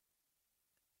Tigers.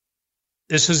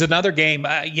 This is another game.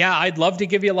 I'd love to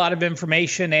give you a lot of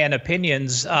information and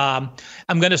opinions. I'm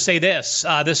going to say this.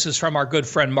 This is from our good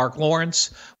friend Mark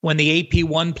Lawrence. When the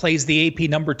AP1 plays the AP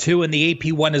number 2 and the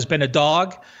AP1 has been a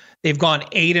dog, they've gone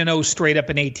 8-0 straight up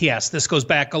in ATS. This goes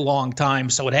back a long time,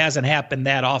 so it hasn't happened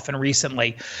that often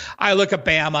recently. I look at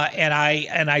Bama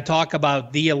and I talk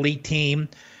about the elite team.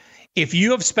 If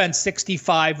you have spent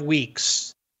 65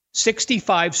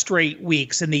 straight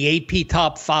weeks in the AP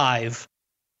top 5,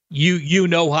 you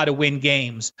know how to win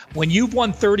games. When you've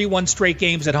won 31 straight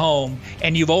games at home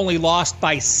and you've only lost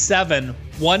by 7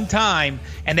 one time,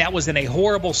 and that was in a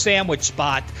horrible sandwich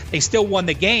spot, they still won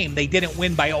the game. They didn't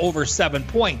win by over 7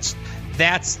 points.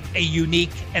 That's a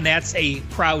unique and that's a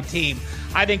proud team.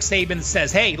 I think Saban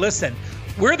says, hey, listen,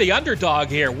 we're the underdog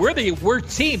here. We're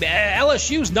team.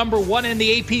 LSU's number 1 in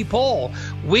the AP poll.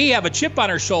 We have a chip on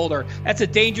our shoulder. That's a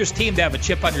dangerous team to have a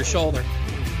chip on your shoulder.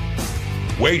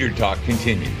 Wager Talk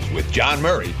continues with John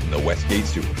Murray from the Westgate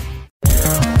Super.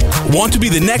 Want to be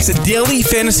the next daily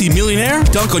fantasy millionaire?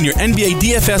 Dunk on your NBA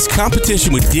DFS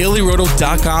competition with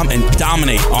DailyRoto.com and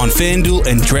dominate on FanDuel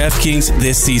and DraftKings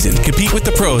this season. Compete with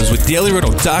the pros with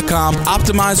DailyRoto.com,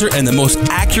 Optimizer, and the most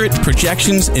accurate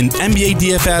projections in NBA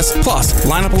DFS, plus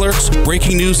lineup alerts,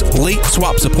 breaking news, late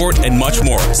swap support, and much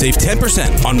more. Save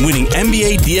 10% on winning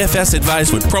NBA DFS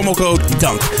advice with promo code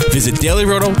DUNK. Visit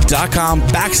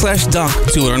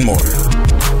DailyRoto.com/dunk to learn more.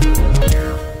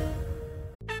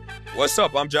 What's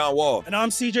up? I'm John Wall. And I'm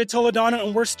CJ Toledano,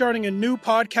 and we're starting a new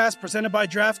podcast presented by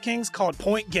DraftKings called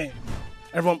Point Game.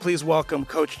 Everyone, please welcome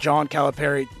Coach John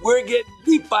Calipari. We're getting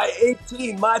beat by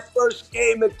 18. My first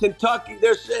game in Kentucky,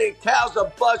 they're saying Cal's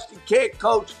a bust. He can't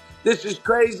coach. This is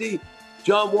crazy.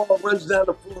 John Wall runs down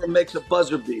the floor and makes a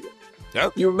buzzer beater.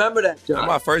 Yep. You remember that, John? That's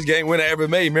my first game winner I ever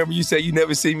made. Remember you said you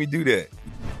never see me do that.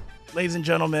 Ladies and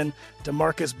gentlemen,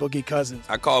 DeMarcus Boogie Cousins.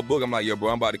 I called Boog. I'm like, yo, bro,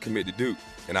 I'm about to commit to Duke.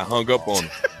 And I hung up on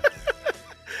him.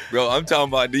 Bro, I'm talking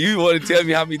about, do you want to tell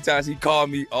me how many times he called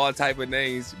me all type of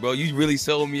names? Bro, you really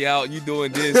sold me out. You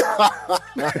doing this.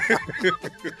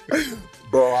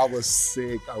 Bro, I was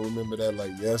sick. I remember that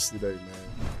like yesterday, man.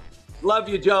 Love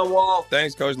you, John Wall.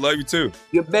 Thanks, Coach. Love you, too.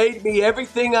 You made me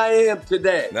everything I am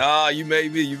today. Nah, you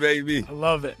made me. You made me. I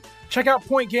love it. Check out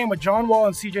Point Game with John Wall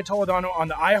and CJ Toledano on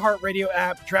the iHeartRadio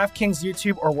app, DraftKings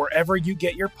YouTube, or wherever you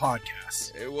get your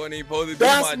podcasts. It wasn't even supposed to be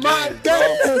That's my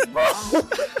game, bro.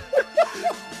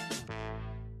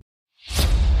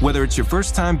 Whether it's your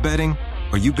first time betting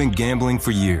or you've been gambling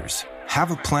for years, have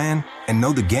a plan and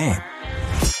know the game.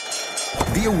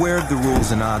 Be aware of the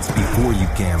rules and odds before you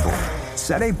gamble.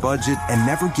 Set a budget and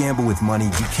never gamble with money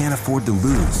you can't afford to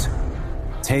lose.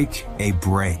 Take a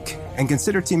break and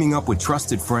consider teaming up with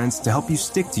trusted friends to help you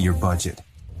stick to your budget.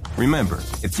 Remember,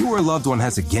 if you or a loved one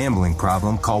has a gambling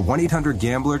problem, call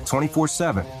 1-800-GAMBLER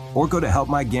 24/7 or go to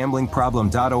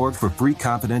helpmygamblingproblem.org for free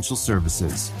confidential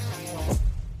services.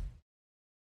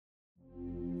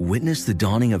 Witness the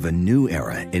dawning of a new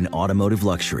era in automotive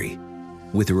luxury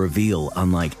with a reveal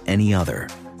unlike any other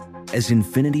as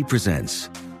Infiniti presents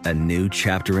a new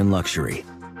chapter in luxury,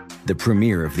 the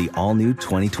premiere of the all-new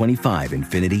 2025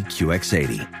 Infiniti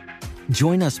QX80.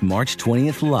 Join us March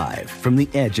 20th live from the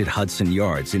Edge at Hudson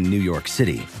Yards in New York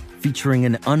City, featuring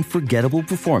an unforgettable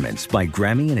performance by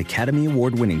Grammy and Academy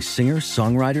Award-winning singer,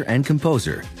 songwriter, and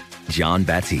composer, Jon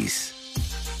Batiste.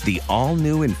 The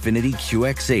all-new Infiniti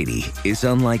QX80 is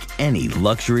unlike any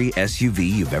luxury SUV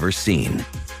you've ever seen.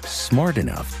 Smart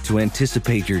enough to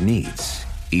anticipate your needs,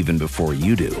 even before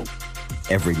you do.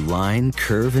 Every line,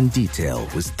 curve, and detail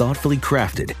was thoughtfully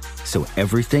crafted, so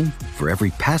everything for every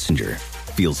passenger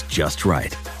feels just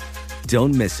right.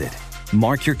 Don't miss it.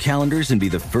 Mark your calendars and be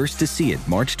the first to see it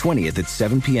March 20th at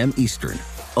 7 p.m. Eastern,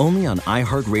 only on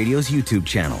iHeartRadio's YouTube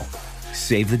channel.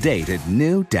 Save the date at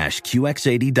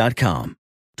new-QX80.com.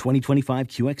 2025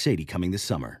 QX80 coming this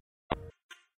summer.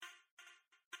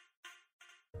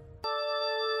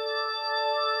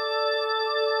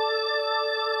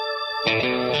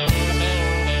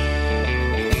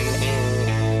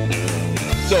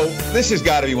 So this has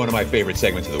got to be one of my favorite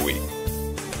segments of the week.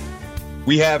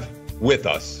 We have with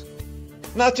us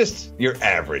not just your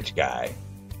average guy,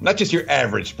 not just your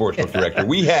average sportsbook director.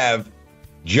 We have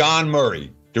John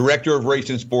Murray, Director of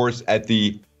Racing Sports at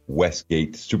the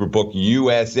Westgate Superbook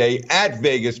USA, at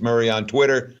Vegas Murray on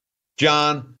Twitter.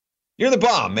 John, you're the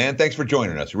bomb, man. Thanks for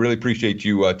joining us. We really appreciate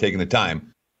you taking the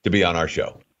time to be on our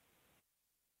show.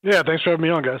 Yeah, thanks for having me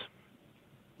on, guys.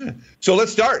 So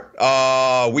let's start.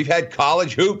 We've had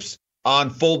college hoops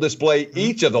on full display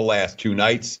each of the last two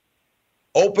nights.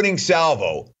 opening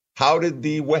salvo, how did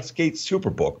the Westgate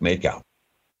Superbook make out?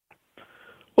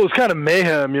 Well, it's kind of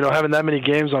mayhem, having that many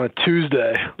games on a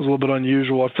Tuesday. It was a little bit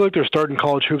unusual. I feel like they're starting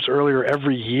college hoops earlier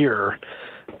every year.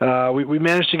 We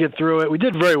managed to get through it. We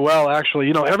did very well, actually.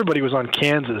 Everybody was on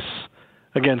Kansas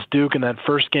against Duke in that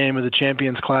first game of the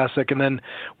Champions Classic, and then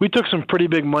we took some pretty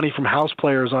big money from house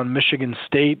players on Michigan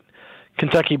State.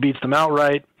 Kentucky beats them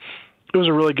outright. It was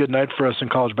a really good night for us in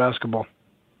college basketball.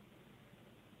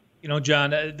 John,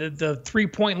 the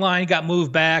three-point line got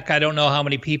moved back. I don't know how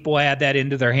many people add that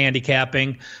into their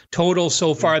handicapping. Total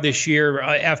so far this year,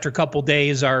 after a couple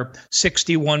days, are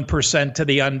 61% to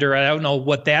the under. I don't know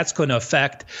what that's going to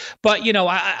affect. But,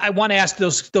 I want to ask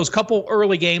those couple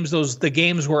early games, the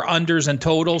games were unders and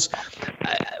totals.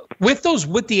 With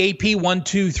the AP 1,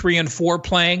 2, 3, and 4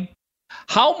 playing,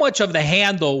 how much of the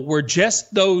handle were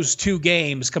just those two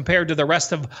games compared to the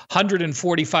rest of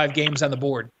 145 games on the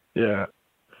board? Yeah.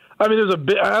 There's a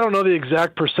bit. I don't know the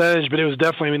exact percentage, but it was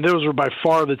definitely. Those were by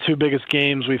far the two biggest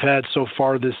games we've had so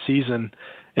far this season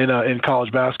in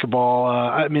college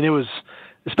basketball. It was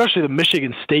especially the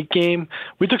Michigan State game.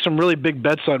 We took some really big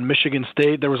bets on Michigan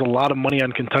State. There was a lot of money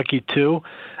on Kentucky too.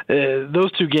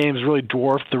 Those two games really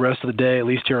dwarfed the rest of the day, at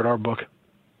least here at our book.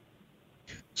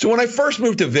 So when I first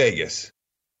moved to Vegas,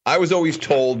 I was always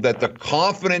told that the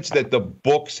confidence that the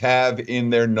books have in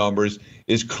their numbers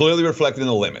is clearly reflected in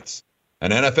the limits.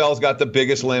 And NFL's got the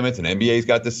biggest limits, and NBA's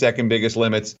got the second biggest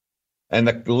limits. And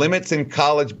the limits in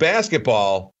college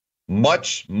basketball,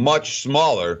 much, much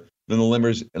smaller than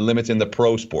the limits in the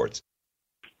pro sports.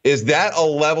 Is that a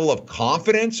level of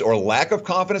confidence or lack of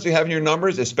confidence you have in your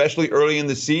numbers, especially early in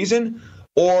the season?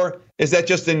 Or is that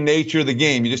just the nature of the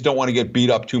game? You just don't want to get beat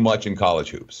up too much in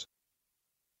college hoops?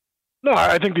 No,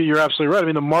 I think that you're absolutely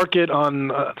right. The market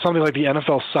on something like the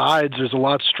NFL sides is a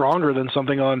lot stronger than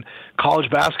something on college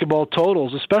basketball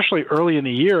totals, especially early in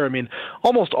the year.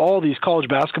 Almost all these college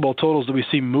basketball totals that we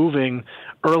see moving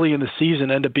early in the season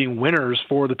end up being winners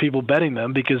for the people betting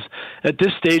them, because at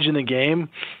this stage in the game,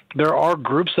 there are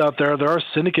groups out there, there are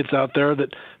syndicates out there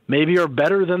that maybe are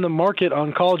better than the market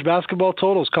on college basketball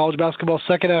totals, college basketball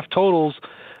second half totals.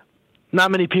 Not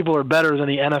many people are better than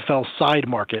the NFL side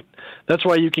market. That's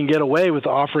why you can get away with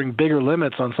offering bigger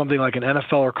limits on something like an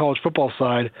NFL or college football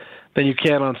side than you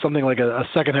can on something like a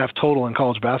second half total in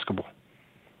college basketball.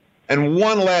 And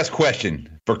one last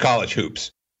question for college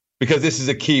hoops, because this is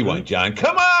a key one, John.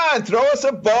 Come on, throw us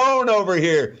a bone over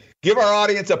here. Give our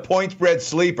audience a point spread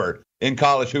sleeper in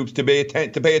college hoops to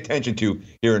pay attention to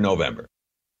here in November.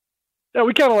 Yeah,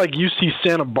 we kind of like UC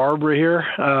Santa Barbara here.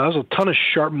 There's a ton of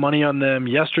sharp money on them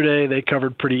yesterday. They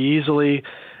covered pretty easily.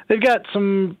 They've got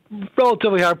some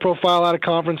relatively high-profile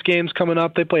out-of-conference games coming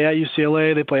up. They play at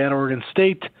UCLA. They play at Oregon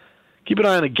State. Keep an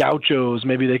eye on the Gauchos.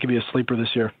 Maybe they could be a sleeper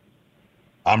this year.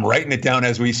 I'm writing it down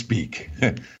as we speak.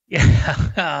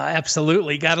 Yeah,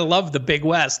 absolutely. Got to love the Big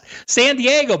West. San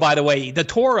Diego, by the way, the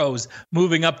Toros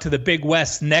moving up to the Big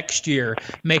West next year,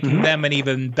 making them an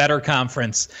even better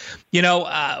conference.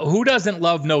 Who doesn't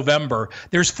love November?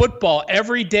 There's football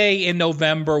every day in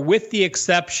November with the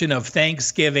exception of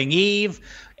Thanksgiving Eve.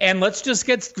 And let's just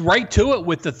get right to it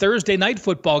with the Thursday night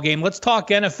football game. Let's talk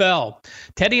NFL.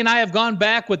 Teddy and I have gone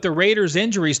back with the Raiders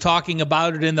injuries, talking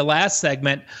about it in the last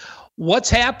segment. What's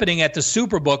happening at the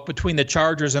Superbook between the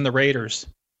Chargers and the Raiders?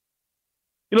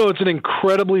 It's an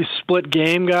incredibly split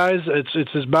game, guys.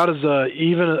 It's about as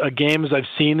even a game as I've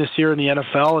seen this year in the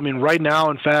NFL. Right now,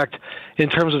 in fact, in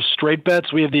terms of straight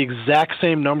bets, we have the exact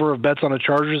same number of bets on the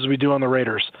Chargers as we do on the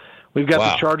Raiders. We've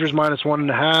got the Chargers minus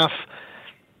 1.5.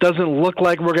 Doesn't look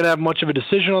like we're going to have much of a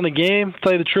decision on the game, to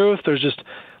tell you the truth.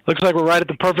 Looks like we're right at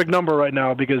the perfect number right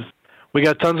now, because we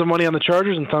got tons of money on the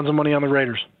Chargers and tons of money on the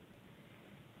Raiders.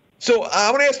 So I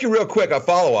want to ask you real quick a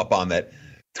follow-up on that.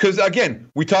 Because, again,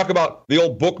 we talk about the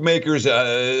old bookmakers,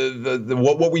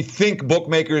 what we think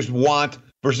bookmakers want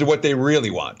versus what they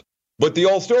really want. But the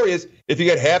old story is, if you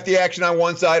get half the action on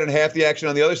one side and half the action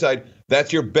on the other side,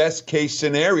 that's your best-case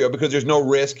scenario, because there's no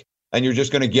risk, and you're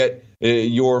just going to get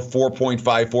your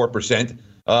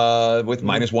 4.54% with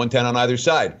minus 110 on either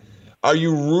side. Are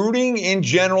you rooting, in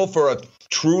general, for a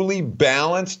truly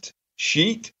balanced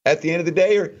sheet at the end of the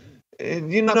day, or do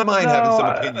you not mind having some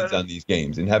opinions on these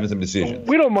games and having some decisions?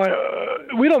 We don't mind.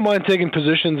 We don't mind taking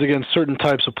positions against certain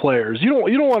types of players. You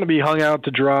don't want to be hung out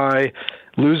to dry,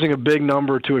 losing a big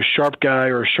number to a sharp guy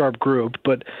or a sharp group.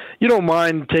 But you don't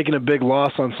mind taking a big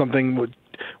loss on something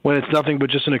when it's nothing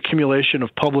but just an accumulation of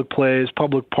public plays,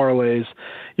 public parlays.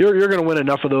 You're going to win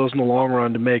enough of those in the long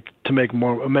run to make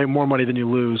more money than you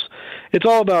lose. It's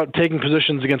all about taking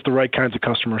positions against the right kinds of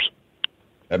customers.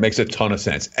 That makes a ton of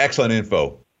sense. Excellent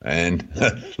info And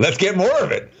let's get more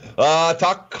of it.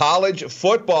 Talk college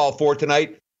football for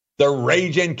tonight. The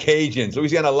Ragin' Cajuns,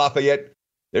 Louisiana Lafayette.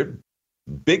 They're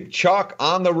big chalk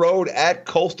on the road at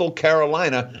Coastal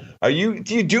Carolina. Do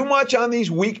you do much on these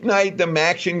weeknight, the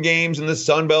Maction games and the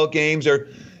Sun Belt games, or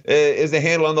is the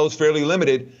handle on those fairly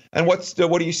limited? And what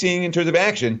are you seeing in terms of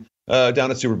action down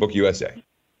at Superbook USA?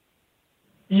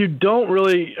 You don't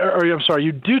really,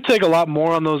 you do take a lot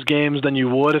more on those games than you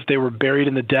would if they were buried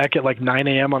in the deck at like 9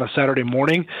 a.m. on a Saturday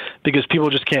morning, because people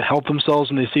just can't help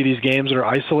themselves when they see these games that are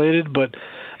isolated. But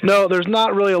no, there's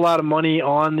not really a lot of money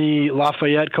on the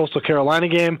Lafayette Coastal Carolina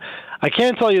game. I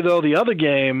can tell you, though, the other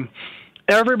game,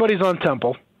 everybody's on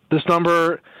Temple. This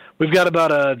number, we've got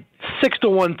about a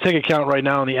 6-1 ticket count right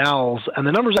now on the Owls, and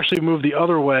the numbers actually moved the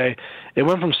other way. It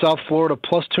went from South Florida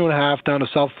plus 2.5 down to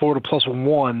South Florida plus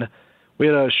 1. We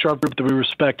had a sharp group that we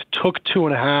respect took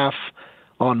 2.5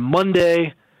 on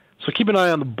Monday. So keep an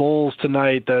eye on the Bulls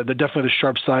tonight. They're definitely the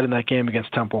sharp side in that game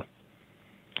against Temple.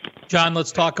 John,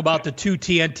 let's talk about the two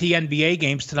TNT NBA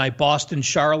games tonight, Boston,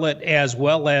 Charlotte, as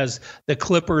well as the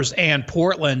Clippers and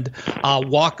Portland.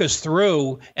 Walk us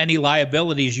through any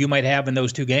liabilities you might have in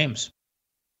those two games.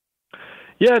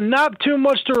 Yeah, not too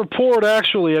much to report,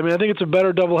 actually. I mean, I think it's a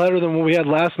better doubleheader than what we had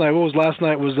last night. What was last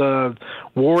night was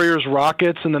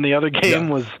Warriors-Rockets, and then the other game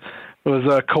was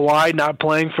Kawhi not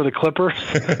playing for the Clippers.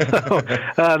 So,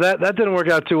 that didn't work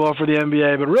out too well for the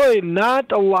NBA. But really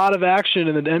not a lot of action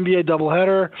in the NBA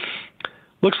doubleheader.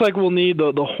 Looks like we'll need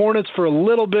the Hornets for a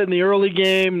little bit in the early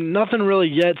game. Nothing really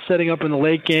yet setting up in the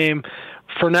late game.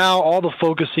 For now, all the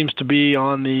focus seems to be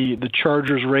on the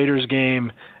Chargers-Raiders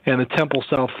game and the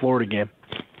Temple-South Florida game.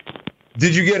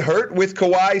 Did you get hurt with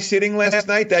Kawhi sitting last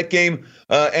night? That game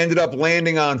ended up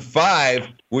landing on 5,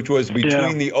 which was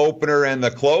between the opener and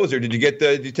the closer. Did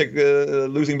you take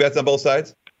losing bets on both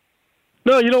sides?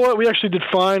 No, you know what? We actually did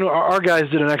fine. Our guys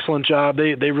did an excellent job.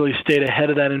 They really stayed ahead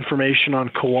of that information on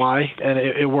Kawhi, and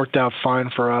it worked out fine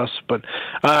for us. But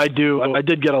I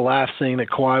did get a laugh seeing that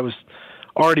Kawhi was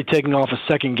already taking off a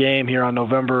second game here on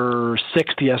November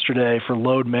 6th yesterday for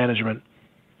load management.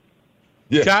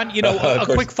 Yeah. John, a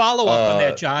quick follow-up on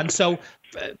that, John. So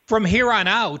from here on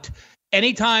out,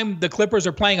 anytime the Clippers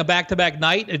are playing a back-to-back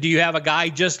night, do you have a guy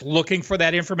just looking for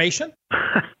that information?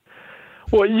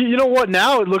 Well, you know what?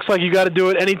 Now it looks like you got to do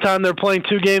it anytime they're playing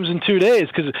 2 games in 2 days,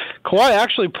 because Kawhi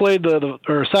actually played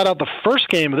sat out the first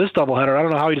game of this doubleheader. I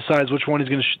don't know how he decides which one he's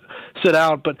going to sit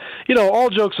out, but all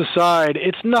jokes aside,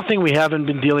 it's nothing we haven't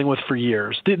been dealing with for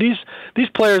years. These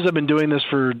players have been doing this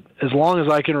for as long as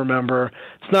I can remember.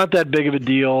 It's not that big of a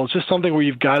deal. It's just something where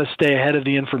you've got to stay ahead of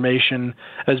the information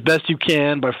as best you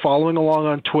can by following along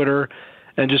on Twitter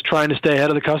and just trying to stay ahead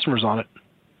of the customers on it.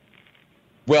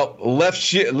 Well, let's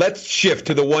shift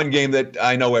to the one game that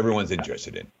I know everyone's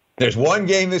interested in. There's one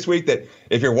game this week that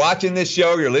if you're watching this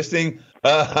show, you're listening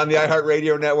on the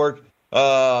iHeartRadio network,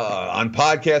 on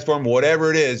podcast form,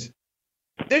 whatever it is,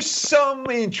 there's some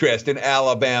interest in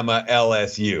Alabama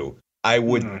LSU, I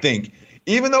would think,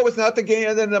 even though it's not the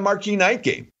game, the marquee night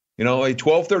game. A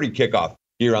 12:30 kickoff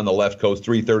here on the left coast,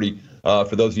 3:30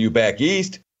 for those of you back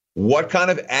east. What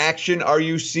kind of action are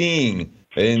you seeing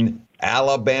in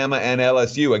Alabama and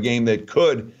LSU, a game that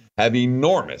could have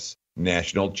enormous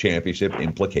national championship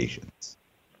implications?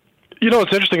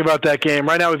 What's interesting about that game?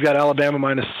 Right now we've got Alabama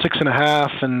minus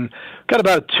 6.5 and got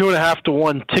about a 2.5 to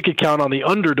 1 ticket count on the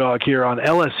underdog here on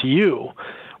LSU,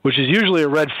 which is usually a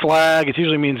red flag. It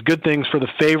usually means good things for the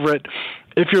favorite.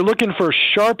 If you're looking for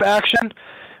sharp action,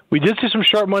 we did see some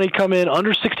sharp money come in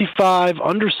under 65,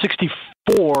 under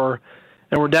 64,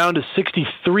 and we're down to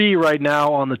 63 right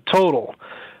now on the total.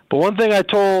 But one thing I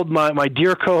told my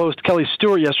dear co-host Kelly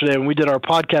Stewart yesterday when we did our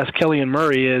podcast, Kelly and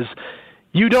Murray, is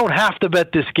you don't have to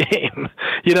bet this game.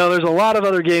 There's a lot of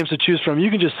other games to choose from.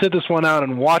 You can just sit this one out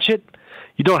and watch it.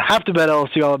 You don't have to bet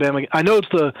LSU Alabama. I know it's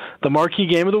the marquee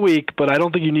game of the week, but I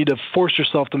don't think you need to force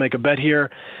yourself to make a bet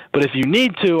here. But if you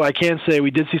need to, I can say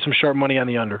we did see some sharp money on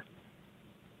the under.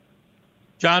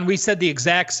 John, we said the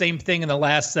exact same thing in the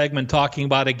last segment talking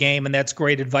about a game, and that's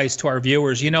great advice to our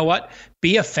viewers. You know what?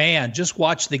 Be a fan. Just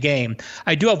watch the game.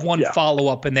 I do have one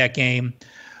follow-up in that game.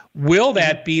 Will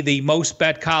that be the most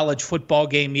bet college football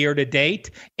game year to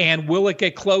date? And will it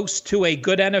get close to a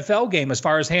good NFL game as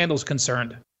far as handle's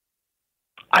concerned?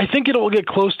 I think it'll get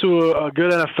close to a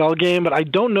good NFL game, but I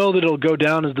don't know that it'll go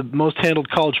down as the most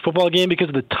handled college football game because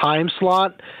of the time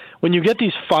slot. When you get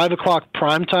these 5 o'clock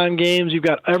primetime games, you've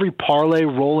got every parlay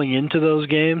rolling into those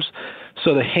games.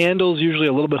 So the handle's usually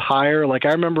a little bit higher. Like I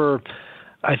remember,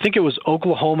 I think it was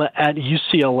Oklahoma at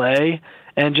UCLA,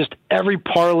 and just every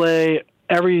parlay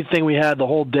everything we had the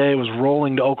whole day was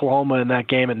rolling to Oklahoma in that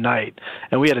game at night.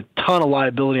 And we had a ton of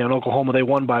liability on Oklahoma. They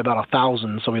won by about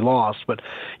 1,000, so we lost. But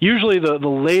usually the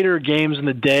later games in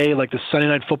the day, like the Sunday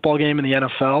Night Football game in the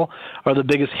NFL, are the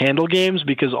biggest handle games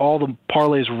because all the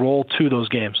parlays roll to those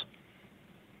games.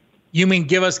 You mean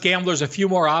give us gamblers a few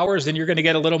more hours and you're going to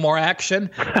get a little more action?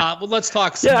 Well, let's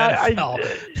talk some NFL.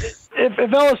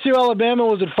 If LSU Alabama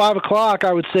was at 5 o'clock,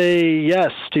 I would say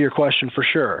yes to your question for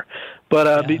sure.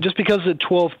 But just because it's at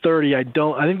 12:30,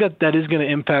 I think that is going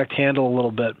to impact handle a little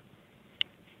bit.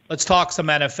 Let's talk some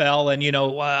NFL, and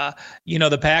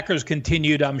the Packers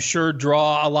continued, I'm sure,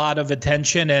 draw a lot of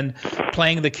attention and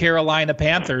playing the Carolina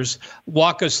Panthers.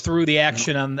 Walk us through the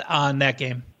action on that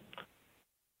game.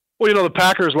 Well, the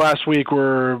Packers last week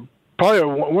were probably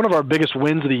one of our biggest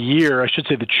wins of the year. I should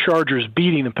say the Chargers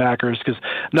beating the Packers, because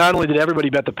not only did everybody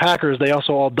bet the Packers, they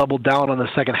also all doubled down on the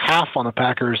second half on the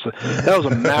Packers. That was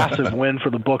a massive win for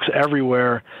the books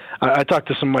everywhere. I talked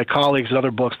to some of my colleagues at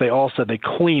other books. They all said they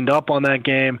cleaned up on that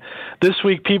game. This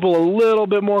week, people a little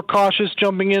bit more cautious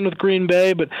jumping in with Green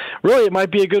Bay, but really it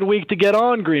might be a good week to get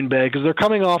on Green Bay because they're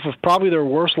coming off of probably their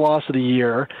worst loss of the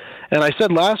year. And I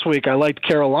said last week I liked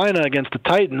Carolina against the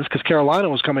Titans because Carolina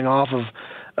was coming off of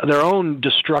their own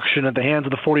destruction at the hands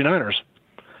of the 49ers.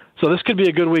 So this could be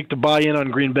a good week to buy in on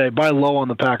Green Bay, buy low on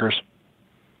the Packers.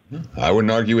 I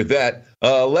wouldn't argue with that.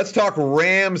 Let's talk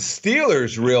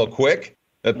Rams-Steelers real quick.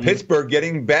 Pittsburgh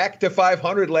getting back to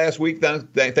 500 last week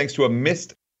thanks to a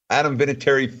missed Adam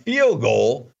Vinatieri field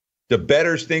goal. The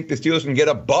bettors think the Steelers can get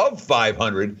above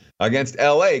 500 against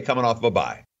L.A. coming off of a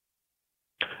bye.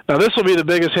 Now, this will be the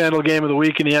biggest handle game of the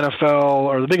week in the NFL,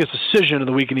 or the biggest decision of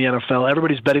the week in the NFL.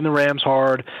 Everybody's betting the Rams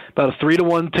hard, about a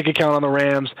 3-1 ticket count on the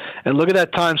Rams. And look at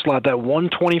that time slot, that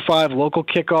 1:25 local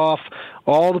kickoff.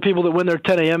 All the people that win their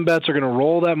 10 a.m. bets are going to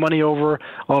roll that money over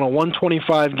on a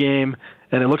 1:25 game,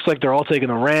 and it looks like they're all taking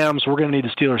the Rams. We're going to need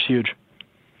the Steelers huge.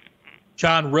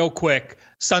 John, real quick,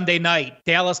 Sunday night,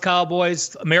 Dallas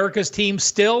Cowboys, America's team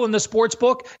still in the sports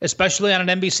book, especially on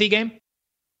an NBC game?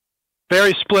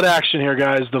 Very split action here,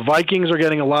 guys. The Vikings are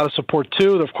getting a lot of support,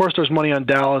 too. Of course, there's money on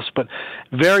Dallas, but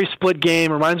very split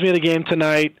game. Reminds me of the game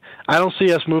tonight. I don't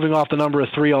see us moving off the number of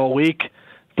 3 all week.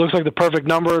 Looks like the perfect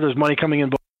number. There's money coming in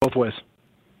both ways.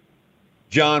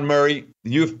 John Murray,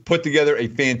 you've put together a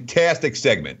fantastic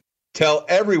segment. Tell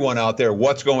everyone out there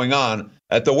what's going on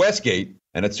at the Westgate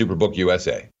and at Superbook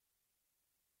USA.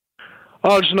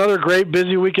 Oh, just another great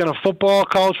busy weekend of football.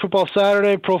 College football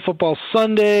Saturday, pro football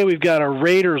Sunday. We've got a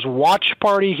Raiders watch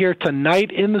party here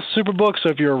tonight in the Superbook. So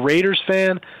if you're a Raiders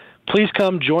fan, please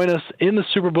come join us in the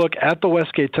Superbook at the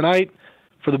Westgate tonight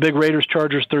for the big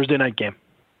Raiders-Chargers Thursday night game.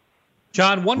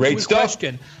 John, one quick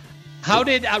question. How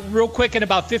did, real quick in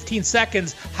about 15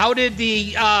 seconds, how did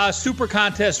the Super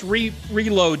Contest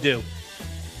reload do?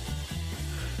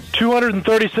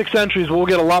 236 entries. We'll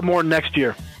get a lot more next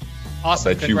year.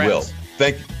 Awesome. I bet you will.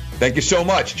 Thank you so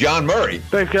much, John Murray.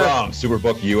 Thanks, guys. From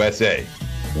Superbook USA.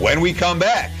 When we come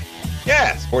back,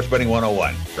 Sports Betting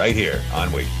 101 right here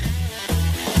on Week.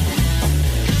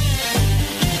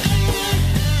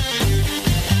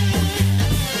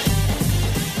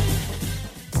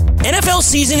 NFL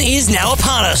season is now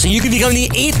upon us, and you can become the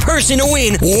 8th person to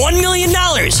win $1 million in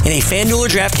a FanDuel or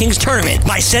DraftKings tournament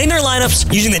by setting their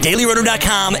lineups using the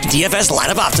DailyRoto.com DFS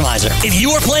lineup optimizer. If you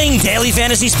are playing daily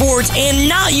fantasy sports and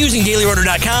not using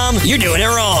DailyRoto.com, you're doing it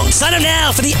wrong. Sign up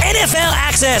now for the NFL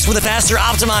access with a faster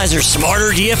optimizer, smarter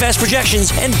DFS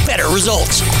projections, and better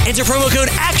results. Enter promo code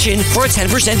ACTION for a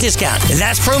 10% discount.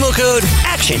 That's promo code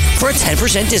ACTION for a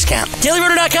 10% discount.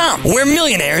 DailyRoto.com, where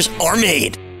millionaires are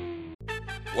made.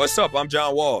 What's up? I'm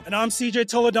John Wall. And I'm CJ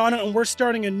Toledano, and we're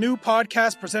starting a new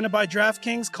podcast presented by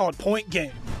DraftKings called Point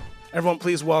Game. Everyone,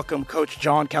 please welcome Coach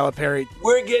John Calipari.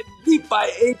 We're getting beat by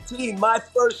 18. My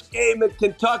first game in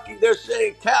Kentucky, they're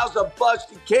saying Cal's a bust.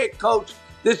 He can't coach.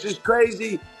 This is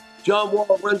crazy. John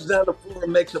Wall runs down the floor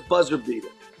and makes a buzzer beater.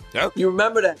 Yep. You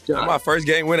remember that, John? That's my first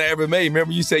game win I ever made.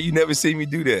 Remember you said you never see me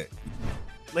do that.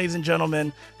 Ladies and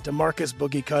gentlemen, DeMarcus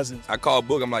Boogie Cousins. I called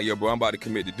Boog. I'm like, yo, bro, I'm about to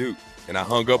commit to Duke. And I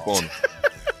hung up on him.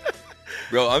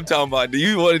 Bro, I'm talking about, do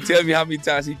you want to tell me how many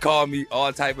times he called me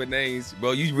all type of names?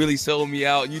 Bro, you really sold me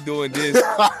out. You doing this.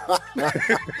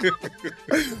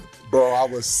 Bro, I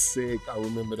was sick. I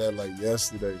remember that like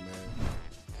yesterday, man.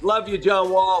 Love you, John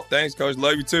Wall. Thanks, Coach.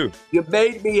 Love you, too. You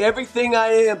made me everything I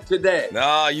am today.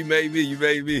 Nah, you made me. You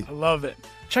made me. I love it.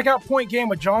 Check out Point Game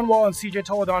with John Wall and CJ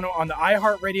Toledano on the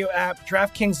iHeartRadio app,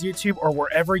 DraftKings YouTube, or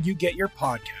wherever you get your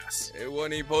podcasts. It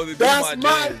wasn't even supposed to be That's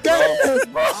my dance,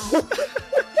 bro.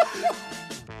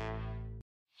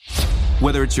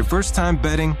 Whether it's your first time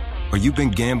betting or you've been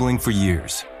gambling for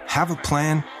years, have a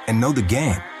plan and know the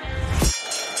game.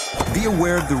 Be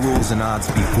aware of the rules and odds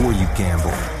before you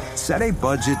gamble. Set a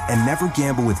budget and never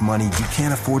gamble with money you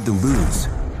can't afford to lose.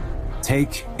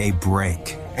 Take a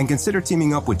break and consider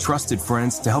teaming up with trusted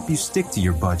friends to help you stick to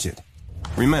your budget.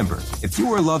 Remember, if you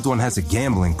or a loved one has a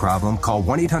gambling problem, call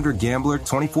 1-800-GAMBLER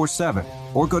 24/7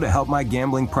 or go to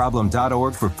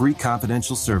helpmygamblingproblem.org for free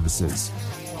confidential services.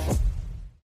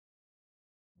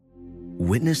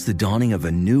 Witness the dawning of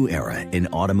a new era in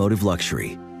automotive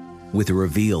luxury with a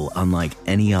reveal unlike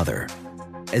any other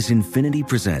as Infiniti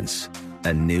presents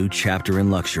a new chapter in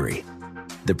luxury,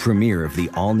 the premiere of the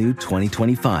all-new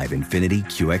 2025 Infiniti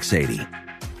QX80.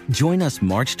 Join us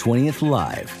March 20th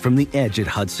live from the Edge at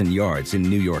Hudson Yards in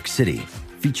New York City,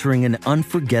 featuring an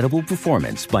unforgettable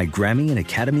performance by Grammy and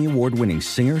Academy Award-winning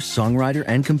singer, songwriter,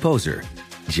 and composer,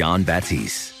 Jon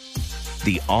Batiste.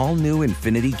 The all-new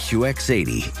Infiniti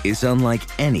QX80 is unlike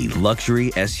any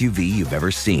luxury SUV you've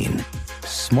ever seen.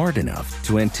 Smart enough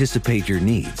to anticipate your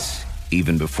needs,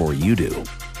 even before you do.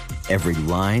 Every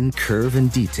line, curve,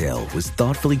 and detail was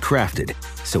thoughtfully crafted,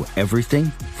 so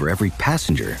everything for every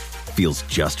passenger feels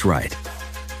just right.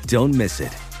 Don't miss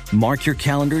it. Mark your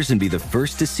calendars and be the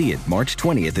first to see it March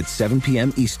 20th at 7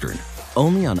 p.m. Eastern,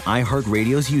 only on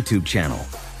iHeartRadio's YouTube channel.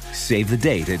 Save the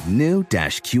date at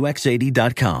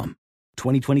new-QX80.com.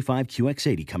 2025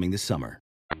 QX80 coming this summer.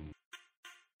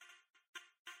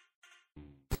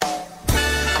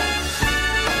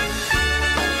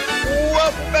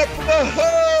 Welcome back to the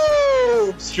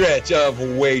home stretch of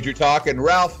Wager Talk. And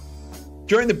Ralph,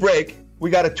 during the break,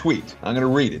 we got a tweet. I'm going to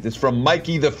read it. It's from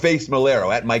Mikey the Face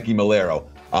Malero, at Mikey Malero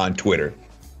on Twitter.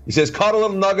 He says, caught a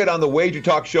little nugget on the Wager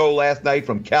Talk show last night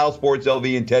from Cal Sports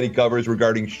LV and Teddy Covers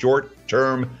regarding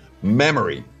short-term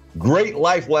memory. Great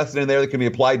life lesson in there that can be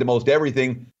applied to most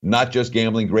everything, not just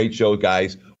gambling. Great show,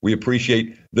 guys. We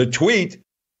appreciate the tweet.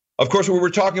 Of course, what we were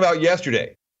talking about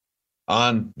yesterday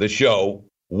on the show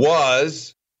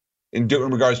was in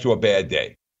regards to a bad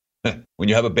day. When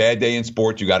you have a bad day in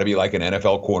sports, you got to be like an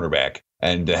NFL cornerback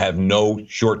and have no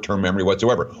short-term memory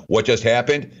whatsoever. What just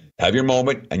happened? Have your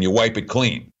moment and you wipe it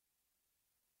clean.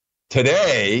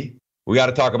 Today, we got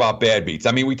to talk about bad beats.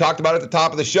 I mean, we talked about it at the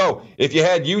top of the show. If you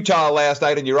had Utah last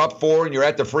night and you're up 4 and you're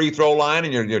at the free throw line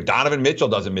and your Donovan Mitchell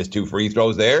doesn't miss 2 free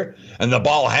throws there, and the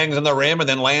ball hangs on the rim and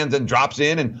then lands and drops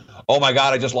in, and oh my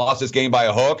God, I just lost this game by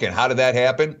a hook, and how did that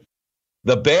happen?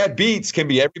 The bad beats can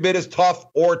be every bit as tough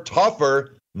or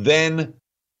tougher than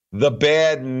the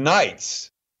bad nights.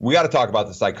 We got to talk about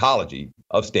the psychology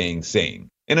of staying sane.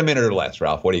 In a minute or less,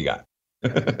 Ralph, what do you got?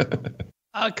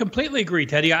 I completely agree,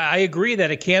 Teddy. I agree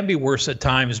that it can be worse at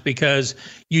times because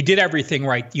you did everything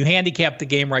right. You handicapped the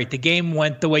game right. The game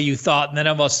went the way you thought, and then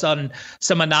all of a sudden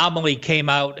some anomaly came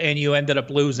out and you ended up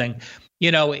losing.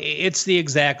 You know, it's the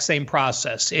exact same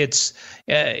process. It's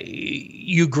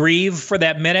you grieve for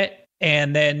that minute,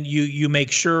 and then you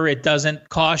make sure it doesn't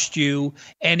cost you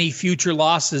any future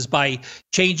losses by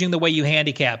changing the way you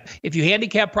handicap. If you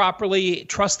handicap properly,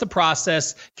 trust the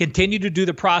process, continue to do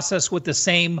the process with the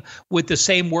same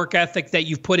work ethic that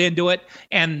you've put into it,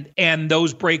 and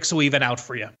those breaks will even out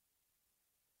for you.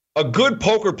 A good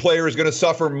poker player is going to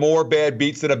suffer more bad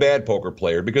beats than a bad poker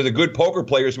player, because a good poker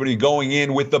player is going to be going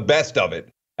in with the best of it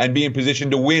and be in position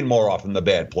to win more often than the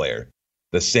bad player.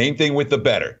 The same thing with the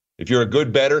bettor. If you're a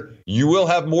good bettor, you will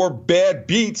have more bad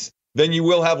beats than you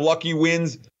will have lucky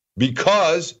wins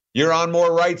because you're on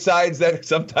more right sides that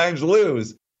sometimes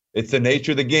lose. It's the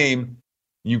nature of the game.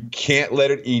 You can't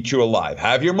let it eat you alive.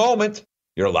 Have your moment.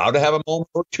 You're allowed to have a moment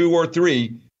or 2 or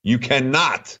 3. You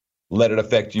cannot let it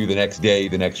affect you the next day,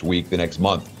 the next week, the next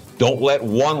month. Don't let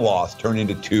one loss turn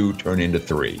into 2, turn into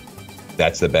 3.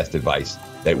 That's the best advice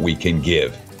that we can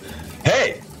give.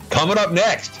 Hey, coming up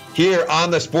next here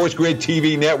on the Sports Grid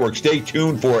TV network, stay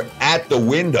tuned for At the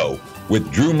Window with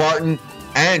Drew Martin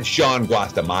and Sean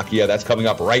Guastamacchia. That's coming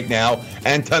up right now.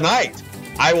 And tonight,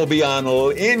 I will be on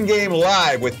In Game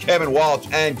Live with Kevin Walsh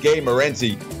and Gabe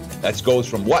Morency. That goes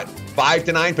from 5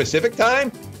 to 9 Pacific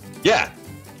time? Yeah.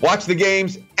 Watch the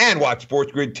games and watch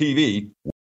Sports Grid TV.